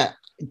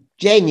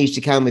 Jane used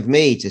to come with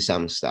me to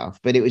some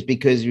stuff, but it was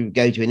because we would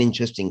go to an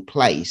interesting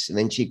place and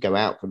then she'd go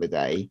out for the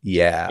day.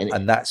 Yeah,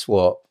 and that's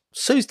what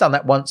Sue's done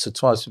that once or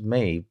twice with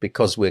me,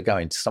 because we're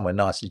going to somewhere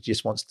nice. She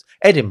just wants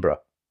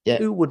Edinburgh. Yeah.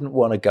 Who wouldn't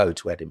want to go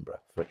to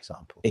Edinburgh, for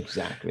example?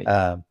 Exactly.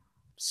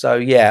 So,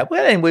 yeah,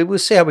 well, anyway, we'll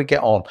see how we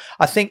get on.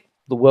 I think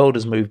the world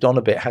has moved on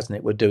a bit, hasn't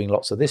it? We're doing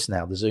lots of this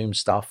now, the Zoom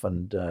stuff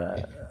and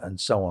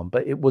so on.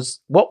 But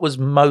what was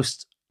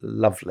most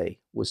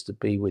lovely was to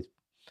be with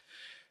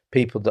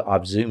people that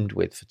I've Zoomed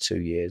with for 2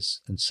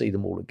 years and see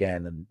them all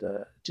again and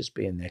just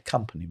be in their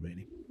company,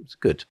 really. It's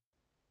good.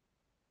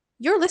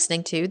 You're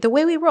listening to The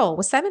Way We Roll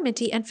with Simon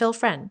Minty and Phil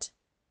Friend.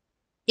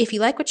 If you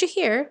like what you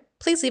hear,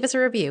 please leave us a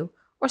review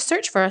or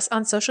search for us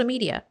on social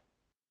media.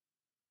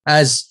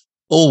 As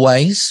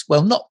always,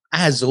 well, not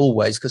as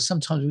always, because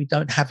sometimes we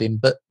don't have him,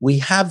 but we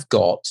have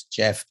got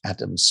Jeff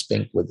Adams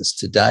Spink with us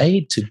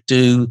today to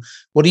do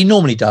what he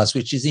normally does,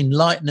 which is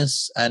enlighten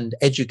us and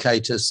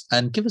educate us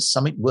and give us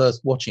something worth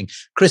watching.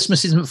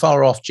 Christmas isn't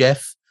far off,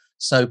 Jeff,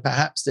 so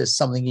perhaps there's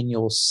something in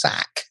your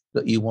sack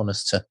that you want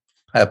us to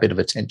pay a bit of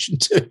attention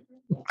to.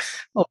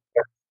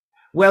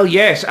 Well,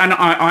 yes, and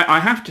I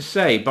have to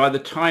say, by the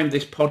time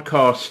this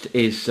podcast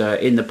is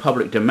in the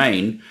public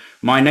domain,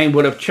 my name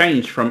will have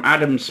changed from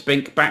Adam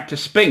Spink back to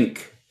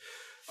Spink.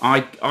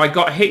 I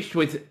got hitched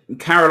with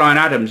Caroline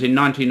Adams in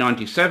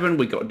 1997.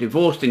 We got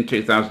divorced in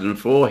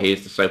 2004.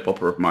 Here's the soap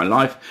opera of my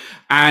life.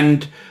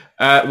 And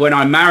when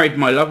I married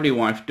my lovely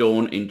wife,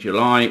 Dawn, in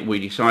July, we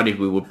decided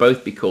we would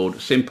both be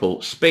called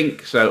Simple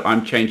Spink. So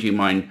I'm changing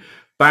mine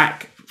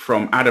back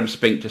from Adam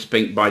Spink to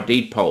Spink by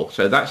deed poll.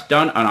 So that's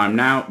done, and I'm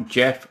now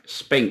Jeff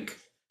Spink.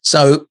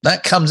 So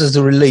that comes as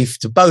a relief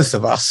to both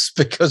of us,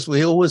 because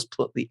we always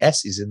put the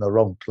S's in the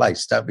wrong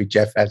place, don't we,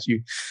 Jeff?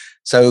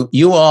 So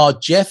you are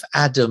Jeff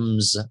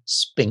Adams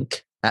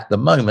Spink at the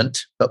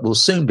moment, but will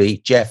soon be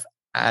Jeff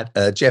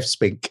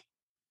Spink.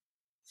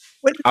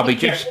 I'll be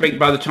Jeff Spink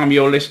by the time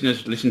your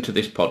listeners listen to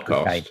this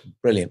podcast. Okay,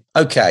 brilliant.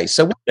 Okay,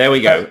 so there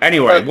we go.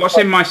 Anyway, what's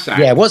in my sack?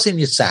 Yeah, what's in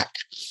your sack?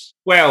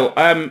 Well,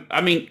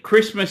 I mean,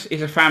 Christmas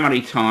is a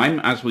family time,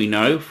 as we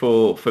know,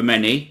 for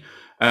many,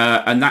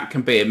 and that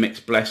can be a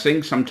mixed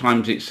blessing.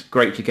 Sometimes it's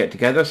great to get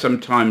together.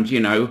 Sometimes,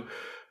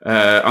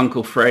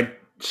 Uncle Fred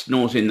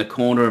snores in the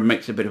corner and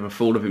makes a bit of a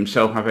fool of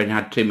himself, having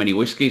had too many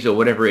whiskies or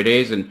whatever it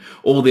is, and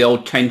all the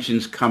old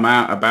tensions come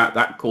out about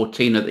that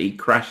Cortina that he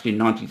crashed in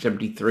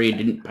 1973 and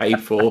didn't pay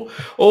for,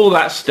 all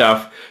that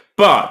stuff.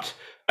 But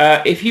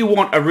if you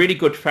want a really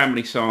good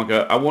family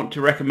saga, I want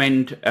to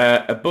recommend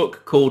a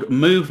book called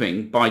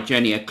Moving by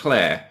Jenny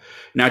Eclair.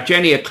 Now,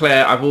 Jenny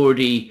Eclair, I've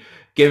already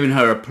given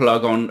her a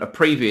plug on a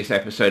previous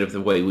episode of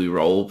The Way We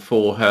Roll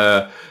for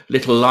her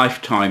little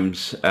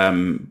Lifetimes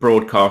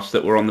broadcasts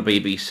that were on the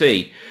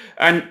BBC.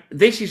 And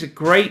this is a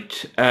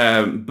great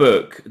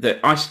book that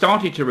I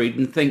started to read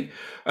and think,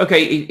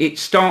 okay, it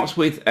starts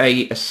with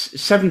a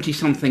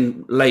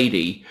 70-something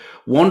lady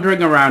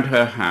wandering around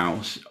her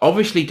house,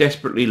 obviously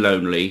desperately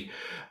lonely.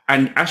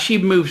 And as she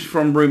moves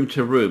from room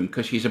to room,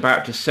 because she's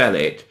about to sell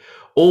it,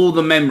 all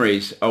the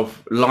memories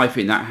of life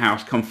in that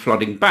house come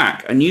flooding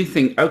back. And you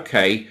think,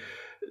 okay,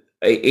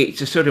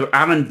 it's a sort of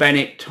Alan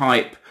Bennett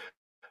type,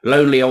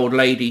 lonely old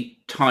lady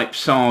type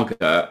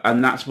saga,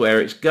 and that's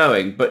where it's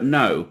going. But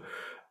no,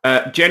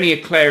 Jenny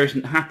Eclair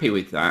isn't happy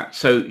with that.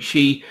 So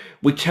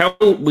we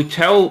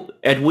tell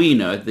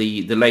Edwina,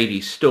 the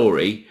lady's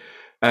story,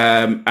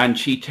 and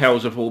she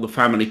tells of all the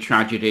family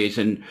tragedies,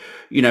 and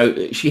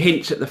she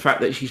hints at the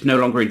fact that she's no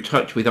longer in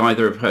touch with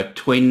either of her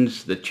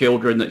twins, the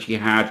children that she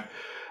had,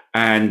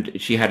 and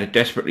she had a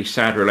desperately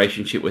sad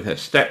relationship with her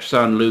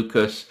stepson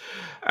Lucas,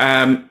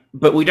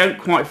 but we don't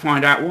quite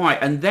find out why.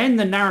 And then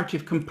the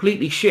narrative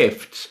completely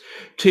shifts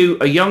to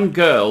a young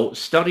girl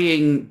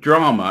studying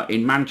drama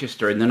in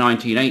Manchester in the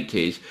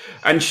 1980s,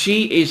 and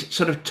she is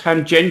sort of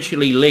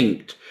tangentially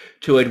linked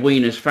to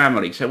Edwina's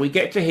family. So we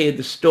get to hear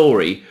the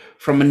story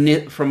from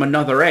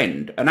another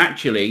end. And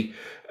actually,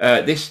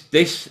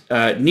 this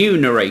new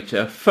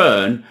narrator,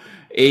 Fern,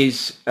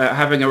 is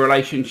having a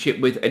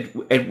relationship with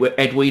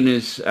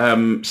Edwina's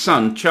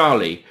son,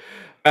 Charlie.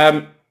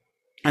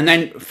 And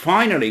then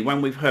finally,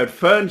 when we've heard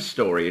Fern's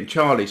story and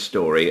Charlie's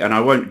story, and I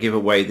won't give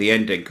away the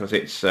ending because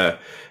it's,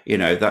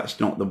 that's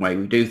not the way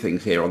we do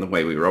things here on The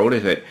Way We Roll,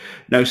 is it?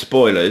 No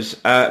spoilers.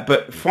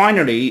 But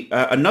finally,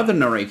 another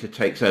narrator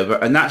takes over,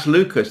 and that's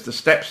Lucas, the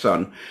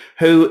stepson,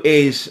 who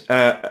is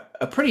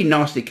a pretty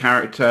nasty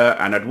character,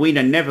 and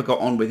Edwina never got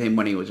on with him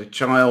when he was a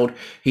child.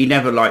 He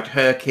never liked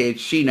her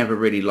kids. She never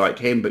really liked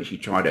him, but she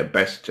tried her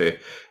best to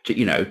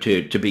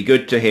be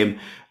good to him.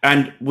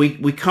 And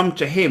we come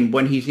to him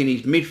when he's in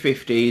his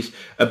mid-50s,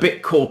 a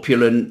bit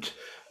corpulent,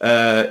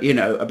 a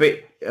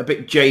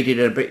bit jaded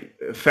and a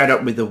bit fed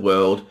up with the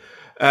world.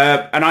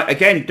 And I,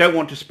 again, don't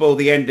want to spoil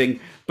the ending,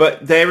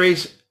 but there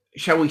is,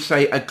 shall we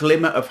say, a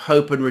glimmer of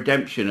hope and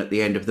redemption at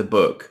the end of the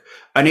book.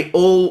 And it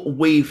all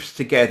weaves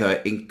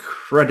together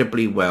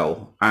incredibly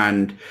well.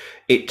 And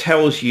it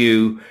tells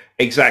you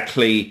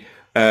exactly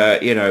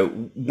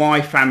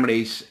why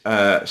families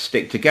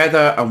stick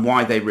together and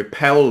why they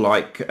repel,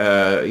 like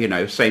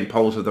St.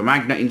 Paul's of the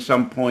Magnet in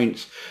some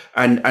points,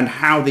 and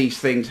how these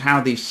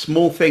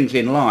small things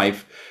in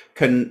life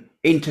can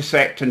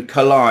intersect and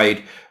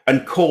collide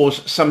and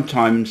cause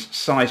sometimes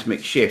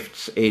seismic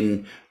shifts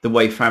in the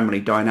way family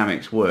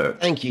dynamics work.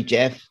 Thank you,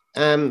 Jeff.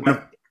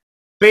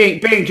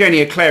 Being Jenny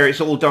Eclair, it's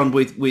all done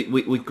with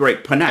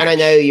great panache. And I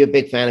know you're a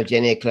big fan of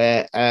Jenny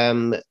Eclair.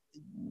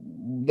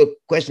 The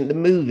question, the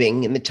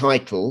moving in the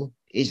title,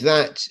 is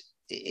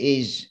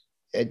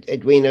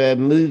Edwina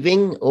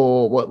moving,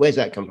 or what? Where's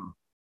that come from?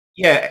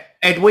 Yeah,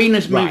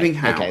 Edwina's moving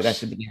house. Okay,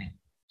 that's the beginning.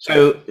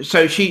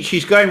 So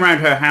she's going around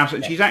her house,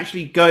 and she's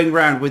actually going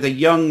around with a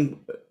young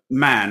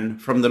man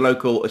from the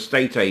local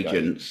estate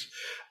agents.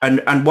 Right.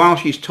 And while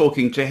she's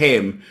talking to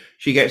him,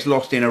 she gets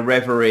lost in a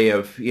reverie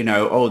of,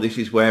 this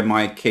is where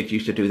my kids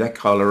used to do their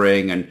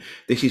colouring, and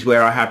this is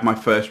where I had my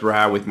first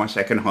row with my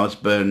second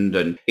husband.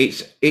 And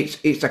it's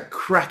a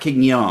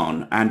cracking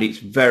yarn, and it's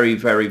very,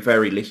 very,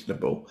 very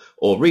listenable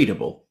or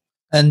readable.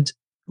 And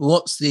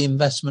what's the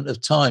investment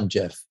of time,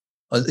 Jeff?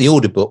 The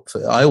audiobook,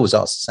 I always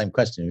ask the same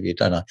question of you,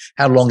 don't I?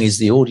 How long is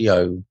the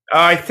audio?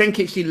 I think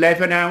it's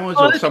 11 hours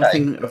or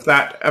something of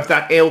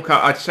that ilk.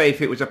 I'd say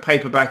if it was a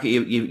paperback,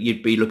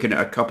 you'd be looking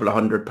at a couple of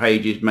 100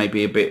 pages,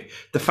 maybe a bit,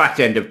 the fat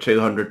end of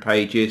 200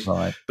 pages.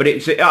 Right. But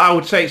I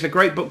would say it's a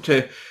great book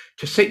to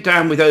sit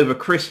down with over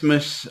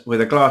Christmas with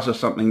a glass of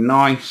something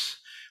nice,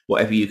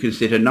 whatever you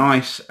consider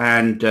nice,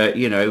 and,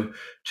 to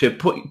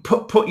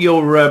put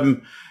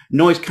your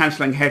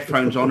noise-cancelling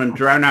headphones on and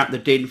drown out the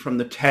din from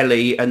the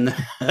telly and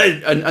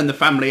the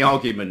family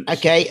arguments.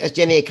 Okay, that's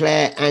Jenny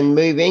Eclair and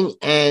Moving.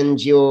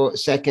 And your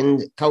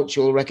second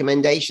cultural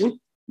recommendation?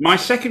 My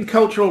second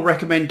cultural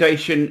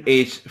recommendation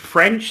is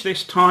French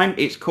this time.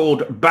 It's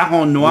called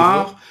Baron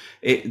Noir,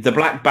 The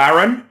Black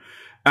Baron.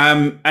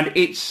 And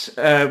it's,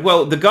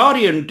 The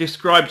Guardian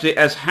describes it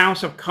as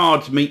House of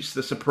Cards meets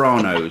The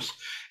Sopranos.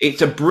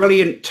 It's a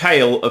brilliant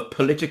tale of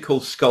political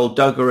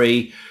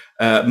skullduggery,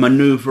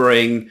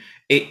 manoeuvring.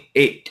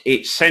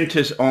 It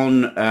centers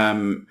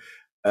on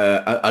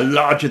a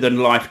larger than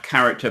life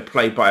character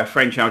played by a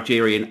French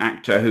Algerian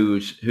actor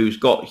who's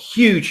got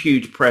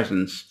huge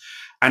presence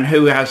and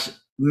who has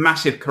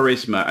massive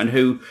charisma and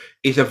who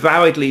is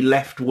avowedly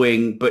left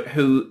wing, but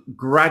who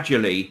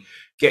gradually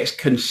gets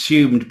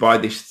consumed by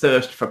this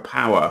thirst for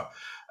power.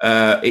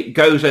 It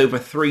goes over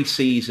 3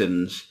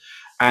 seasons.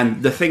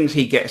 And the things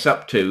he gets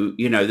up to,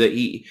 that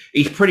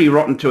he's pretty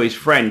rotten to his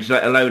friends,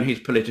 let alone his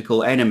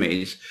political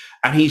enemies.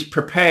 And he's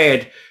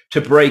prepared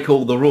to break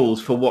all the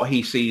rules for what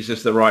he sees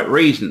as the right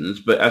reasons.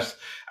 But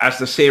as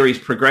the series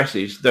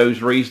progresses,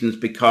 those reasons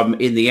become,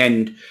 in the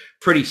end,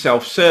 pretty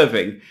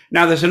self-serving.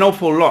 Now, there's an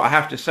awful lot, I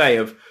have to say,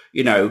 of,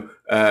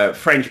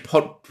 French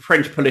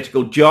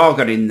political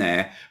jargon in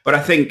there. But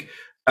I think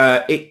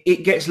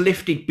it gets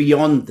lifted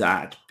beyond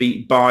that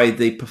by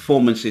the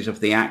performances of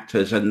the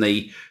actors and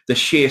the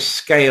sheer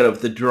scale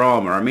of the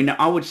drama. I mean,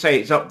 I would say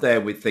it's up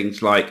there with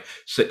things like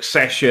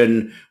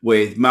Succession,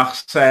 with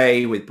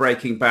Marseille, with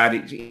Breaking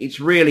Bad. It's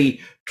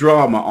really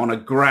drama on a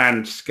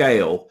grand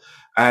scale.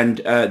 And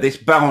this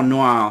Baron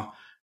Noir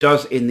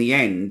does, in the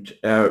end,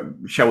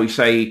 shall we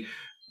say,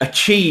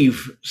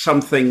 achieve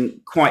something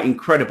quite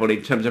incredible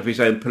in terms of his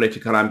own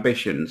political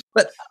ambitions.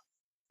 But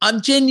I'm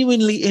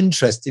genuinely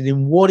interested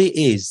in what it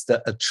is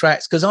that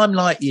attracts, because I'm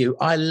like you,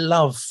 I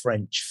love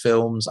French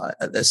films.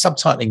 The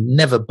subtitling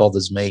never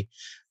bothers me.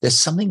 There's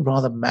something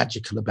rather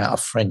magical about a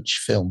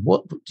French film.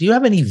 What do you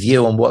have any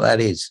view on what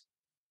that is?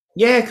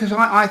 Yeah, because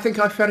I think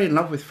I fell in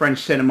love with French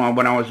cinema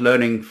when I was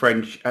learning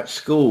French at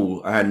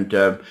school. And,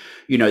 the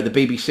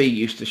BBC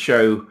used to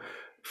show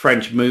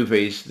French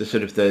movies, the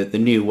sort of the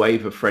new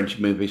wave of French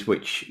movies,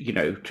 which,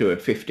 to a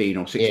 15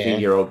 or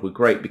 16-year-old were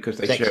great because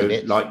they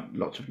showed like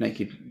lots of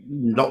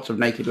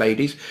naked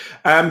ladies.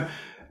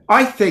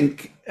 I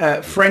think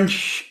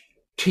French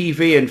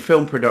TV and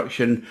film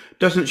production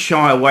doesn't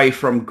shy away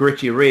from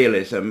gritty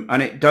realism,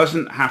 and it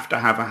doesn't have to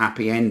have a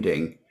happy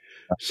ending.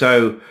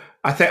 So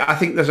I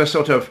think there's a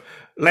sort of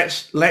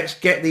let's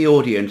get the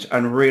audience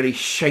and really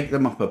shake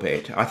them up a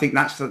bit. I think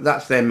that's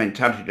their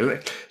mentality.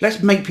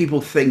 Let's make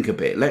people think a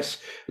bit.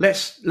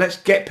 Let's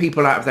get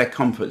people out of their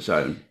comfort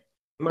zone.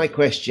 My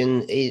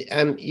question is,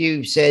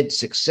 you said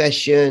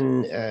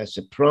Succession,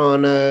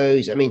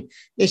 Sopranos. I mean,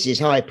 this is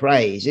high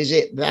praise. Is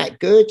it that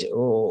good,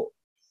 or?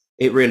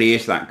 It really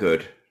is that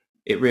good.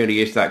 It really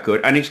is that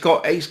good, and it's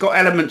got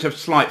elements of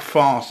slight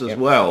farce as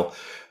well.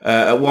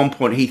 At one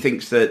point, he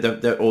thinks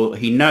or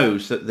he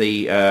knows that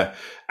the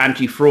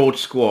anti-fraud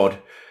squad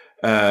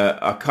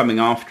are coming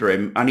after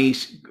him, and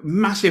he's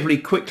massively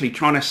quickly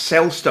trying to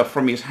sell stuff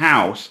from his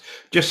house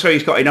just so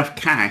he's got enough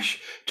cash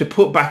to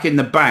put back in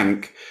the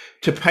bank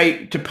to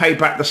pay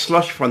back the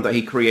slush fund that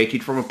he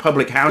created from a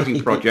public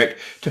housing project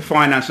to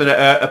finance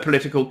a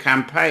political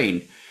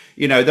campaign.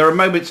 There are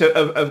moments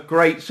of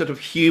great sort of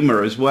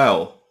humor as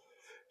well.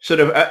 Sort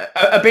of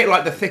a bit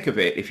like The Thick of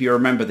It, if you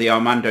remember the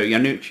Armando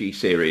Iannucci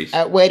series.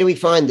 Where do we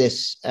find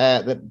this,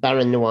 the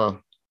Baron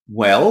Noir?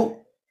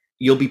 Well,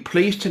 you'll be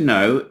pleased to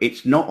know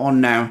it's not on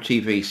Now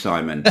TV,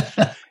 Simon.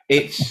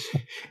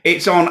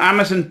 It's on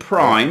Amazon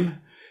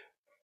Prime.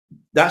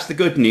 That's the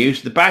good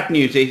news. The bad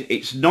news is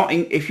it's not.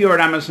 If you're an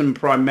Amazon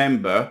Prime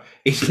member,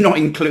 it's not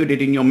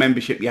included in your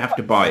membership. You have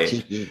to buy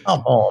it.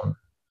 Come on.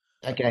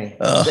 Okay.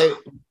 So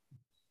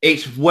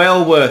it's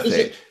well worth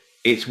it.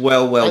 It's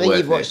well worth it. I think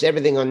you've watched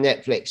everything on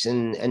Netflix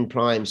and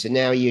Prime, so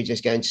now you're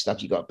just going to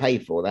stuff you've got to pay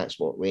for. That's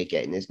what we're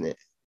getting, isn't it?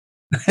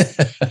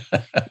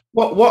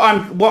 What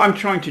I'm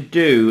trying to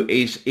do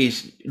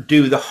is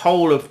do the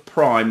whole of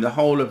Prime, the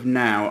whole of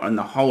Now, and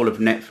the whole of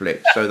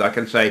Netflix, so that I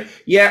can say,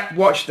 yeah,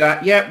 watch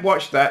that, yeah,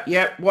 watch that,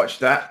 yeah, watch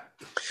that.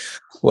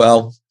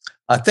 Well,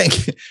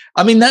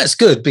 I mean, that's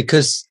good,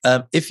 because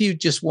if you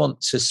just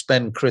want to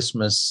spend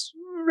Christmas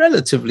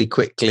relatively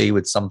quickly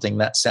with something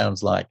that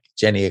sounds like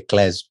Jenny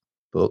Eclair's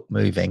book,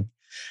 Moving,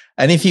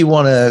 and if you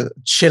want to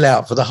chill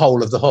out for the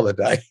whole of the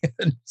holiday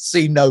and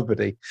see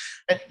nobody,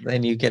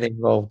 then you get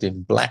involved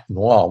in Black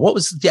Noir. What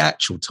was the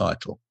actual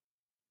title?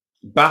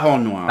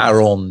 Baron Noir.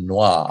 Baron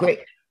Noir.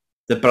 Quick,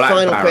 the Black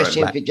final Baron.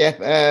 question for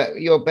Jeff.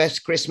 Your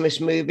best Christmas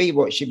movie?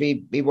 What should we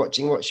be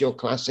watching? What's your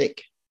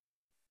classic?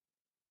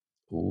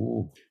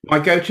 Ooh. My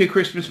go-to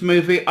Christmas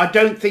movie, I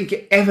don't think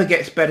it ever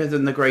gets better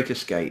than The Great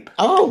Escape.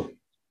 Oh,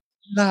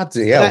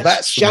 bloody hell!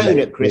 That's shown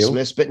at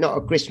Christmas, but not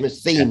a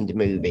Christmas-themed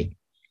movie.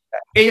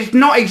 It's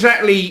not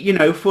exactly,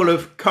 full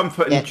of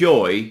comfort and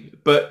joy,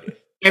 but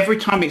every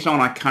time it's on,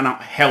 I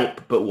cannot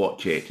help but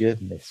watch it.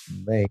 Goodness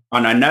me.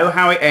 And I know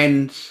how it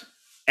ends.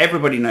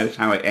 Everybody knows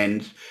how it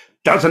ends.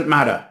 Doesn't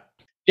matter.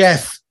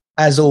 Jeff,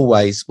 as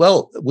always,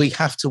 well, we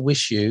have to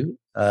wish you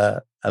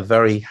a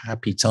very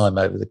happy time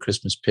over the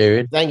Christmas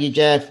period. Thank you,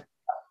 Jeff.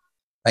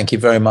 Thank you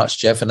very much,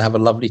 Jeff, and have a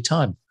lovely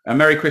time. A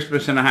Merry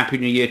Christmas and a Happy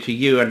New Year to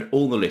you and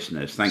all the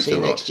listeners. Thanks a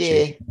lot.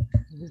 See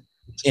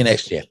you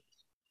next year.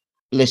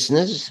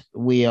 Listeners,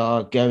 we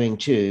are going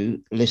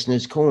to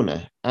Listeners'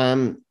 Corner.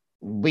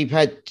 We've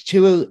had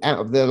 2 out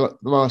of the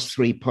last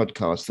 3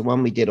 podcasts, the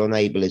one we did on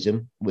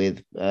ableism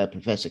with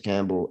Professor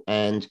Campbell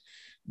and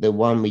the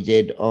one we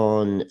did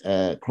on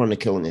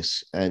chronic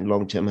illness and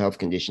long-term health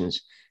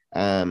conditions,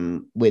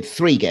 with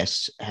 3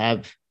 guests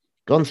have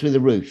gone through the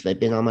roof. They've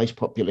been our most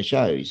popular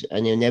shows,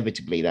 and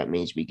inevitably that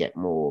means we get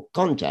more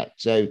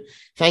contact. So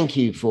thank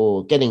you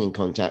for getting in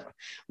contact.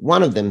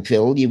 One of them,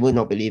 Phil, you would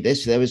not believe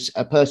this. There was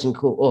a person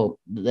called,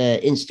 their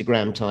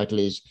Instagram title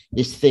is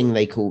This Thing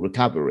They Call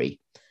Recovery.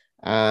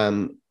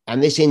 And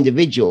this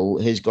individual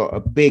has got a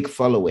big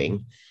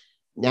following.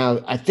 Now,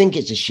 I think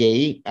it's a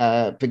she,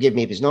 forgive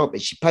me if it's not,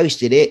 but she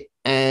posted it,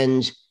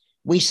 and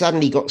we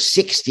suddenly got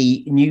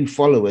 60 new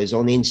followers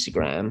on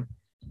Instagram,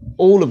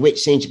 all of which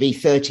seem to be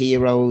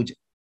 30-year-old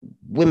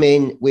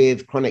women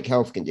with chronic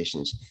health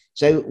conditions.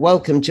 So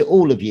welcome to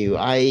all of you.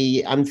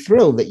 I'm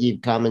thrilled that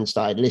you've come and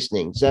started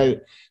listening. So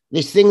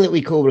this thing that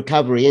we call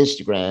Recovery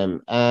Instagram,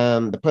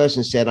 the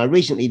person said, I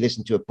recently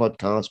listened to a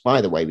podcast,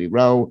 By the Way We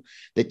Roll,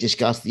 that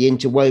discussed the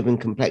interwoven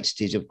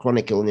complexities of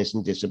chronic illness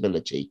and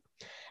disability.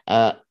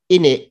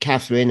 In it,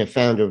 Catherine, a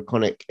founder of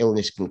Chronic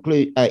Illness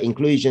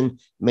Inclusion,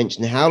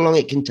 mentioned how long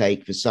it can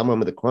take for someone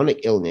with a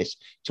chronic illness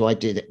to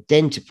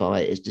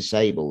identify as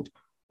disabled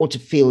or to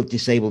feel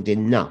disabled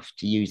enough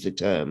to use the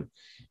term.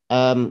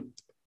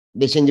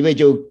 This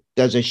individual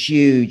does a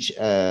huge,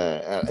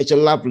 it's a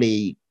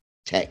lovely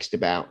text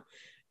about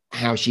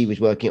how she was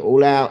working it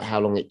all out, how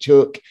long it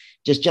took.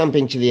 Just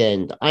jumping to the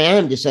end. I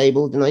am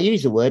disabled, and I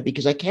use the word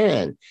because I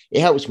can.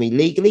 It helps me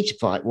legally to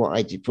fight what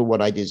I did for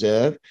what I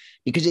deserve,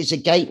 because it's a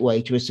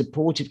gateway to a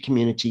supportive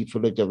community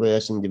full of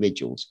diverse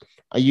individuals.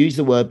 I use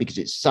the word because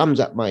it sums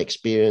up my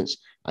experience.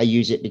 I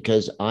use it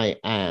because I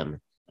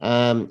am.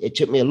 It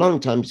took me a long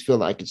time to feel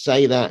that I could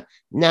say that.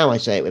 Now I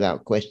say it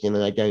without question,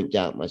 and I don't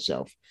doubt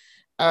myself.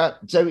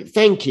 So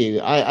thank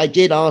you. I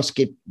did ask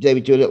if they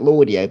would do a little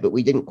audio, but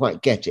we didn't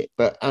quite get it.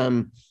 But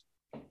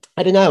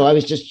I don't know. I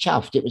was just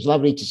chuffed. It was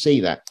lovely to see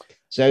that.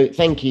 So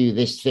thank you.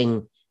 This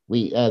thing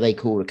they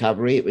call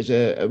Recovery. It was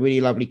a really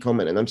lovely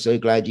comment, and I'm so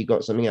glad you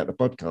got something out of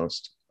the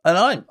podcast.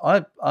 And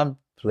I'm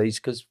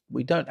pleased because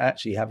we don't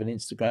actually have an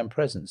Instagram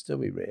presence, do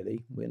we?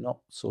 Really, we're not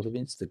sort of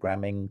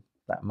Instagramming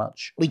that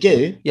much. We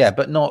do, yeah,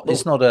 but not. Well,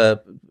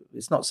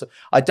 it's not so.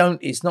 I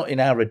don't. It's not in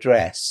our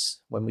address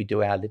when we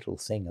do our little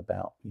thing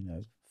about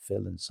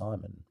Phil and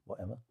Simon,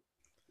 whatever.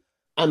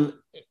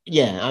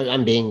 Yeah,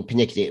 I'm being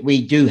pernickety.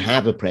 We do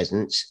have a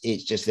presence.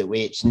 It's just that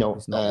it's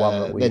not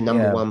the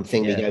number one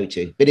thing we go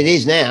to. But it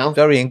is now.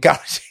 Very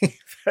encouraging.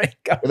 Very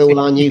encouraging. With all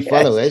our new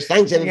followers.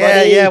 Thanks,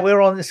 everybody. Yeah,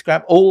 we're on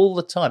Instagram all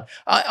the time.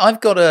 I've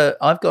got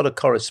a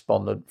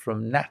correspondent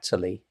from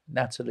Natalie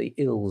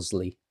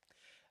Ilsley.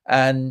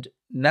 And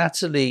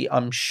Natalie,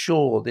 I'm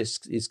sure this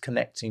is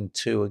connecting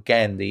to,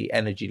 again, the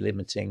energy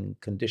limiting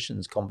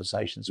conditions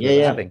conversations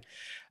we're having.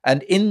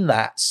 And in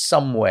that,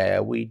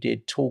 somewhere, we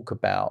did talk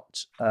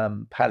about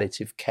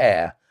palliative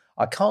care.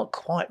 I can't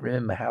quite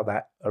remember how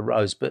that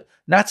arose, but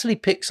Natalie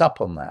picks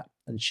up on that.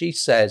 And she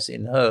says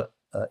in her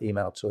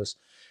email to us,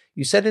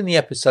 you said in the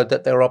episode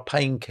that there are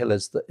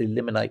painkillers that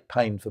eliminate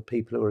pain for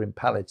people who are in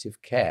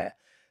palliative care.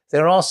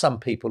 There are some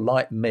people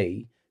like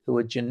me who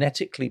are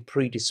genetically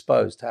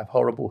predisposed to have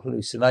horrible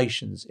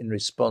hallucinations in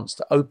response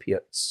to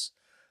opiates.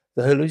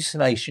 The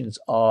hallucinations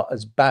are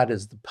as bad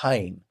as the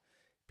pain.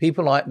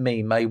 People like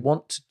me may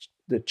want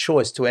the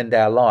choice to end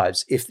our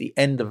lives if the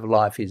end of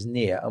life is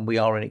near and we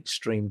are in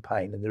extreme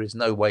pain and there is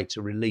no way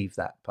to relieve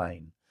that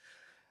pain.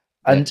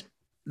 And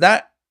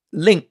that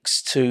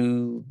links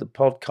to the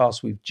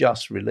podcast we've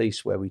just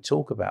released where we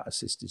talk about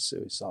assisted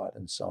suicide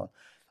and so on.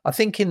 I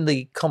think in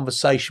the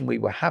conversation we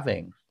were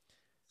having,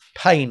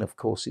 pain, of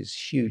course, is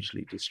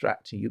hugely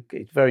distracting.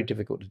 It's very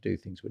difficult to do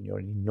things when you're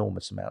in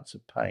enormous amounts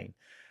of pain.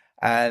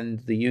 And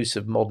the use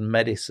of modern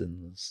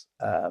medicines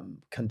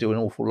can do an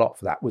awful lot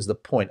for that, was the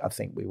point I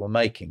think we were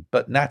making.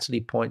 But Natalie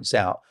points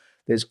out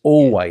there's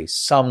always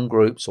some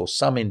groups or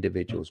some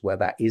individuals where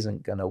that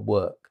isn't going to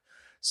work.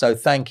 So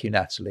thank you,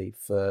 Natalie,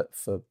 for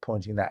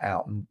pointing that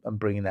out and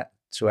bringing that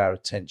to our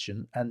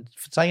attention and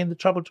for taking the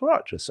trouble to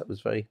write to us. That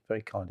was very,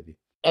 very kind of you.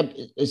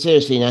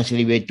 Seriously,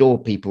 Natalie, we adore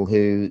people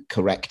who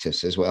correct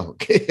us as well,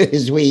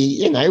 because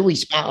we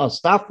spout our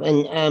stuff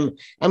and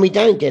we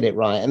don't get it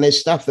right. And there's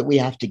stuff that we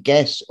have to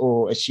guess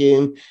or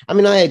assume. I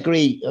mean, I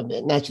agree.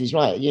 Natalie's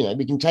right.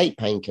 We can take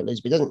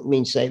painkillers, but it doesn't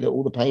mean to say that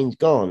all the pain's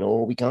gone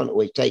or we can't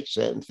always take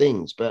certain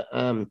things. But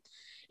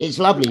it's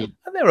lovely.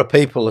 And there are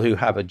people who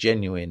have a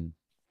genuine,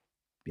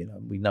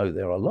 we know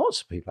there are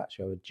lots of people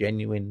actually who have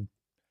a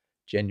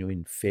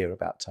genuine fear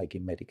about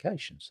taking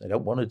medications. They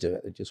don't want to do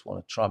it. They just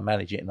want to try and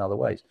manage it in other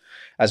ways,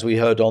 as we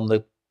heard on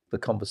the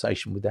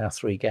conversation with our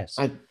 3 guests.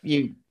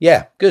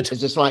 Yeah, good.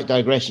 As a slight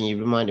digression, you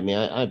reminded me,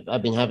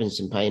 I've been having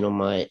some pain on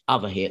my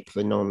other hip,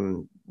 the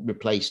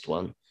non-replaced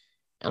one,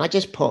 and I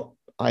just pop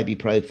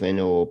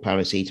ibuprofen or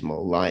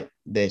paracetamol like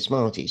they're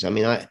Smarties. I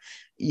mean, I've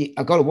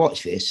got to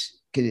watch this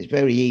because it's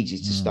very easy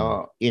to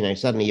start,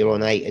 suddenly you're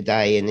on 8 a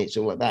day and it's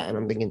all like that. And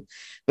I'm thinking,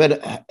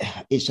 but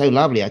it's so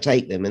lovely. I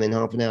take them and then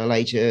half an hour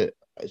later,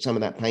 some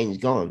of that pain's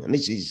gone. And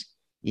this is,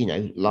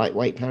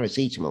 lightweight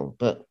paracetamol.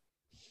 But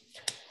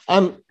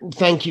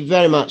thank you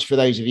very much for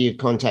those of you who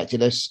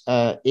contacted us.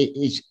 It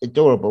is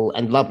adorable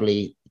and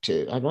lovely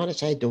I'd rather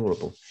say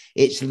adorable.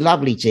 It's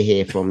lovely to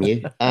hear from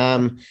you.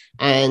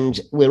 And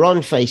we're on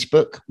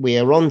Facebook. We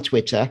are on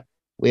Twitter.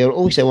 We are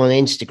also on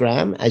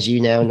Instagram, as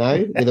you now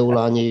know, with all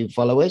our new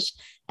followers.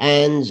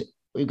 And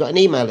we've got an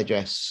email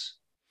address.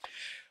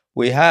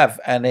 We have,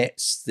 and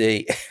it's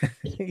the...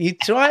 You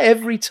try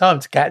every time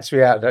to catch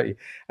me out, don't you?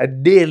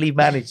 And nearly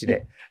managing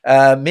it.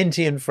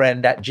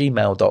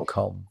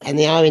 mintyandfriend@gmail.com. And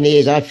the irony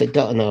is I've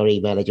forgotten our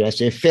email address.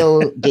 So if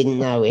Phil didn't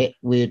know it,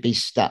 we would be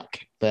stuck.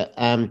 But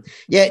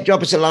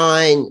drop us a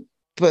line,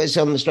 put us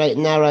on the straight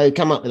and narrow,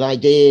 come up with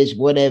ideas,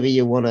 whatever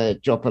you want to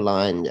drop a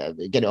line,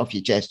 get it off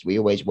your chest. We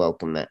always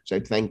welcome that. So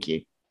thank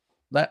you.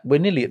 We're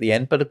nearly at the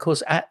end, but of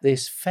course, at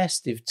this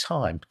festive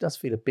time, it does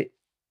feel a bit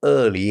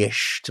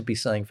early-ish to be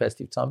saying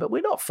festive time, but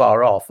we're not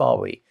far off, are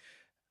we?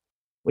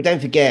 Well,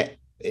 don't forget,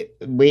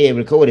 we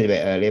recorded a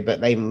bit earlier,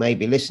 but they may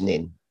be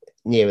listening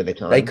nearer the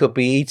time. They could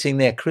be eating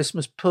their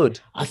Christmas pud.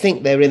 I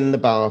think they're in the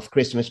bath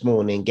Christmas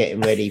morning,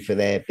 getting ready for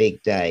their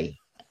big day.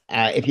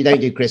 If you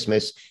don't do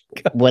Christmas,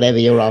 whatever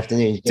your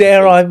afternoon.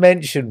 Dare I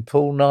mention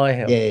Paul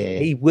Nihill? Yeah.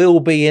 He will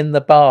be in the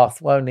bath,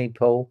 won't he,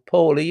 Paul?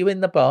 Paul, are you in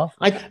the bath?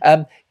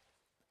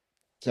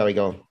 Sorry,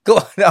 go on. Go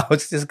on. I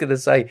was just going to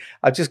say,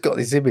 I've just got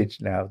this image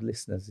now of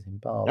listeners in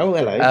bath. Oh,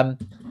 hello.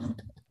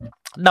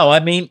 No, I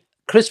mean,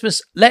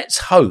 Christmas, let's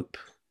hope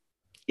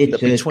that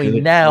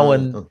between now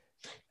and...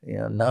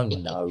 Yeah, no.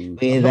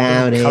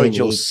 Without encourage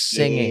your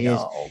singing.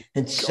 Oh,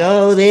 and God,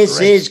 so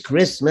this is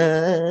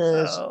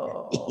Christmas.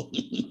 Oh,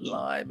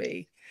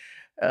 blimey.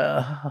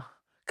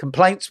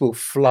 Complaints will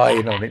fly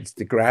in on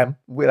Instagram.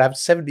 We'll have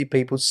 70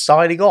 people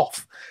signing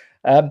off.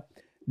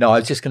 No, I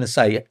was just going to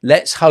say,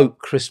 let's hope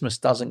Christmas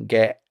doesn't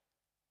get,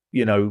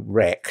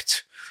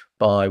 wrecked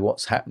by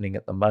what's happening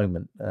at the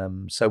moment.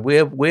 So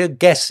we're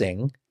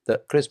guessing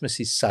that Christmas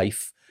is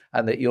safe,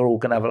 and that you're all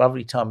going to have a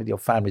lovely time with your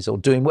families or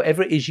doing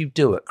whatever it is you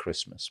do at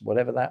Christmas,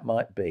 whatever that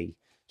might be.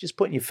 Just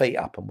putting your feet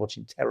up and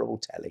watching terrible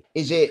telly.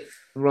 Is it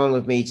wrong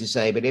of me to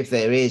say, but if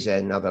there is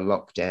another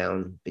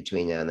lockdown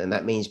between now and then,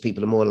 that means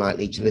people are more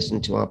likely to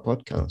listen to our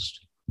podcast?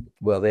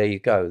 Well, there you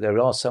go. There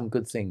are some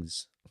good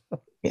things.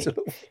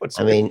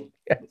 I mean,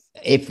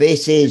 if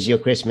this is your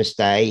Christmas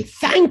day,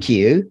 thank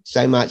you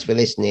so much for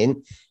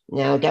listening.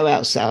 Now go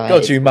outside.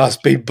 God, you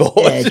must be bored.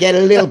 Yeah, get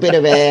a little bit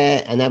of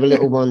air and have a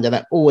little wander.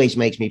 That always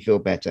makes me feel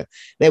better.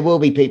 There will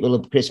be people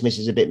who Christmas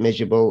is a bit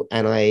miserable,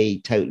 and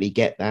I totally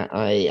get that.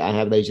 I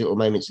have those little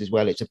moments as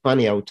well. It's a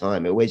funny old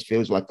time. It always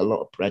feels like a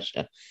lot of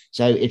pressure.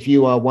 So if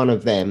you are one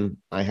of them,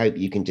 I hope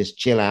you can just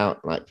chill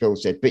out. Like Phil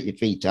said, put your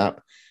feet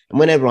up. And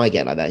whenever I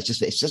get like that,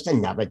 it's just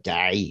another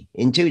day.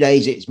 In 2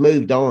 days, it's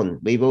moved on.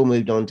 We've all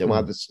moved on to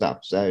other stuff.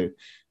 So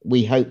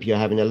we hope you're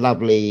having a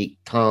lovely,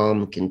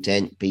 calm,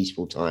 content,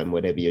 peaceful time,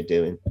 whatever you're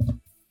doing.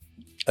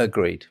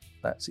 Agreed.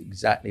 That's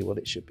exactly what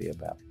it should be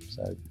about.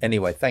 So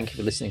anyway, thank you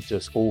for listening to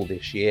us all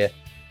this year.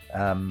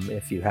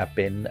 If you have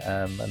been,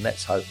 and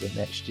let's hope that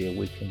next year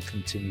we can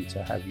continue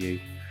to have you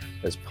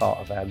as part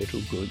of our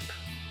little group.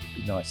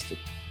 It'd be nice to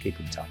keep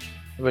in touch.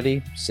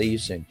 Everybody, see you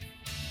soon.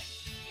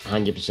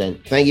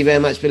 100%. Thank you very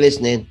much for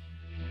listening.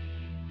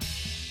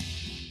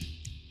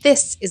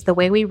 This is The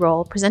Way We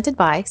Roll, presented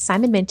by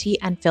Simon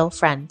Minty and Phil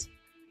Friend.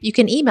 You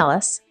can email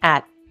us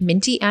at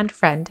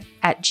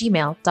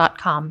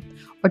mintyandfriend@gmail.com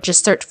or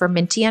just search for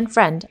Minty and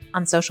Friend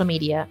on social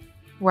media.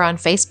 We're on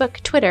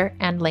Facebook, Twitter,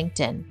 and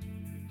LinkedIn.